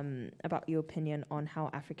curious about your opinion on how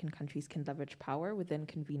African countries can leverage power within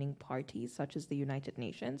convening parties such as the United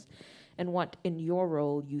Nations, and what in your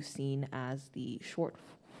role you've seen as the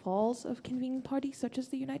shortfalls of convening parties such as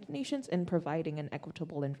the United Nations in providing an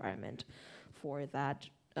equitable environment for that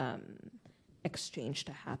exchange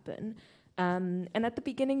to happen. And at the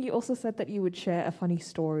beginning, you also said that you would share a funny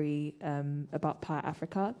story about Power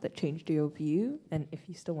Africa that changed your view. And if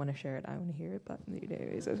you still want to share it, I want to hear it. But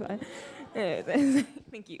anyways, that's fine.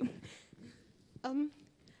 Thank you.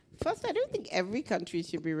 First, I don't think every country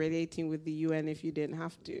should be relating with the UN if you didn't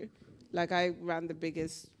have to. Like, I ran the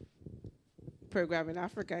biggest program in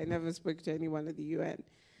Africa. I never spoke to anyone at the UN.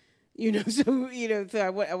 So I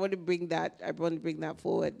want to bring that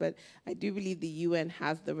forward. But I do believe the UN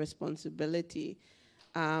has the responsibility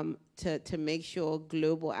to make sure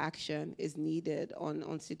global action is needed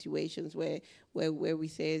on situations where we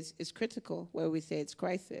say it's critical, where we say it's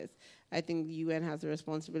crisis. I think the UN has the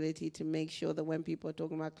responsibility to make sure that when people are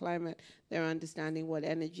talking about climate, they're understanding what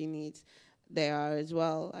energy needs they are as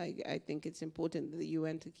well. I think it's important that the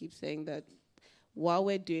UN to keep saying that while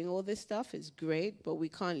we're doing all this stuff, it's great, but we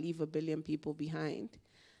can't leave 1 billion people behind.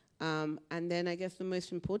 And then I guess the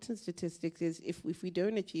most important statistic is if we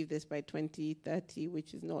don't achieve this by 2030,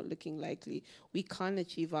 which is not looking likely, we can't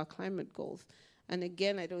achieve our climate goals. And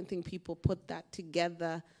again, I don't think people put that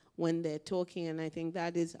together when they're talking, and I think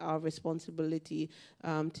that is our responsibility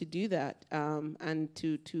to do that, and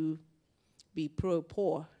to be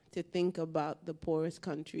pro-poor, to think about the poorest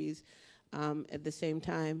countries at the same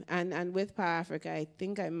time. And with Power Africa, I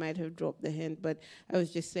think I might have dropped the hint, but I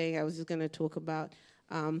was just saying I was just going to talk about,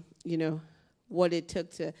 what it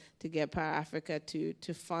took to get Power Africa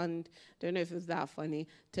to fund, don't know if it was that funny,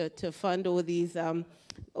 to fund all these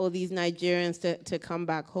Nigerians to come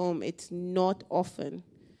back home. It's not often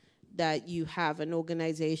that you have an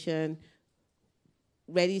organization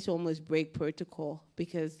ready to almost break protocol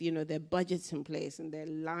because, their budget's in place and their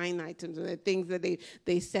line items and the things that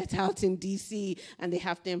they set out in DC and they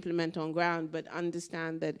have to implement on ground, but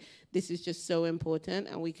understand that this is just so important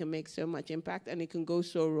and we can make so much impact and it can go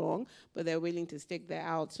so wrong, but they're willing to stick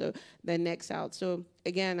their necks out. So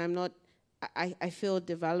again, I feel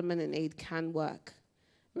development and aid can work,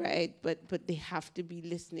 right? But they have to be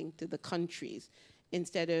listening to the countries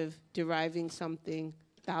instead of deriving something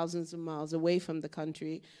thousands of miles away from the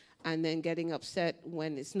country and then getting upset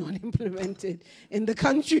when it's not implemented in the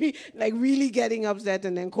country, like really getting upset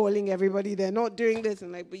and then calling everybody, they're not doing this,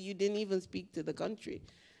 and but you didn't even speak to the country.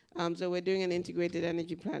 So we're doing an integrated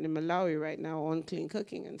energy plan in Malawi right now on clean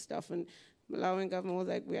cooking and stuff, and Malawian government was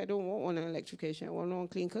like, I don't want one on electrification, I want one on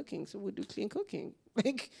clean cooking, so we'll do clean cooking.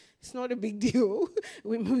 It's not a big deal.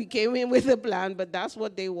 We came in with a plan, but that's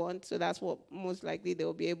what they want, so that's what most likely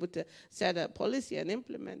they'll be able to set a policy and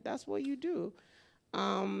implement. That's what you do.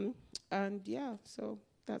 And yeah, so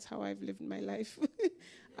that's how I've lived my life.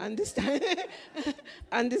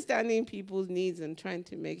 Understanding people's needs and trying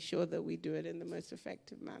to make sure that we do it in the most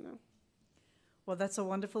effective manner. Well, that's a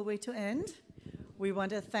wonderful way to end. We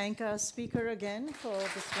want to thank our speaker again for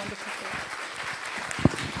this wonderful talk.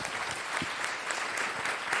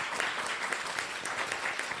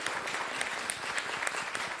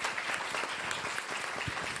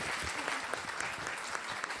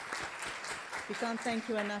 We can't thank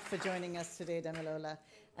you enough for joining us today, Damilola,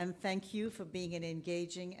 and thank you for being an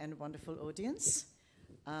engaging and wonderful audience.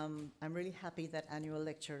 I'm really happy that annual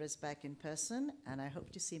lecture is back in person, and I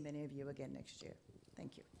hope to see many of you again next year.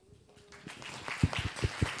 Thank you.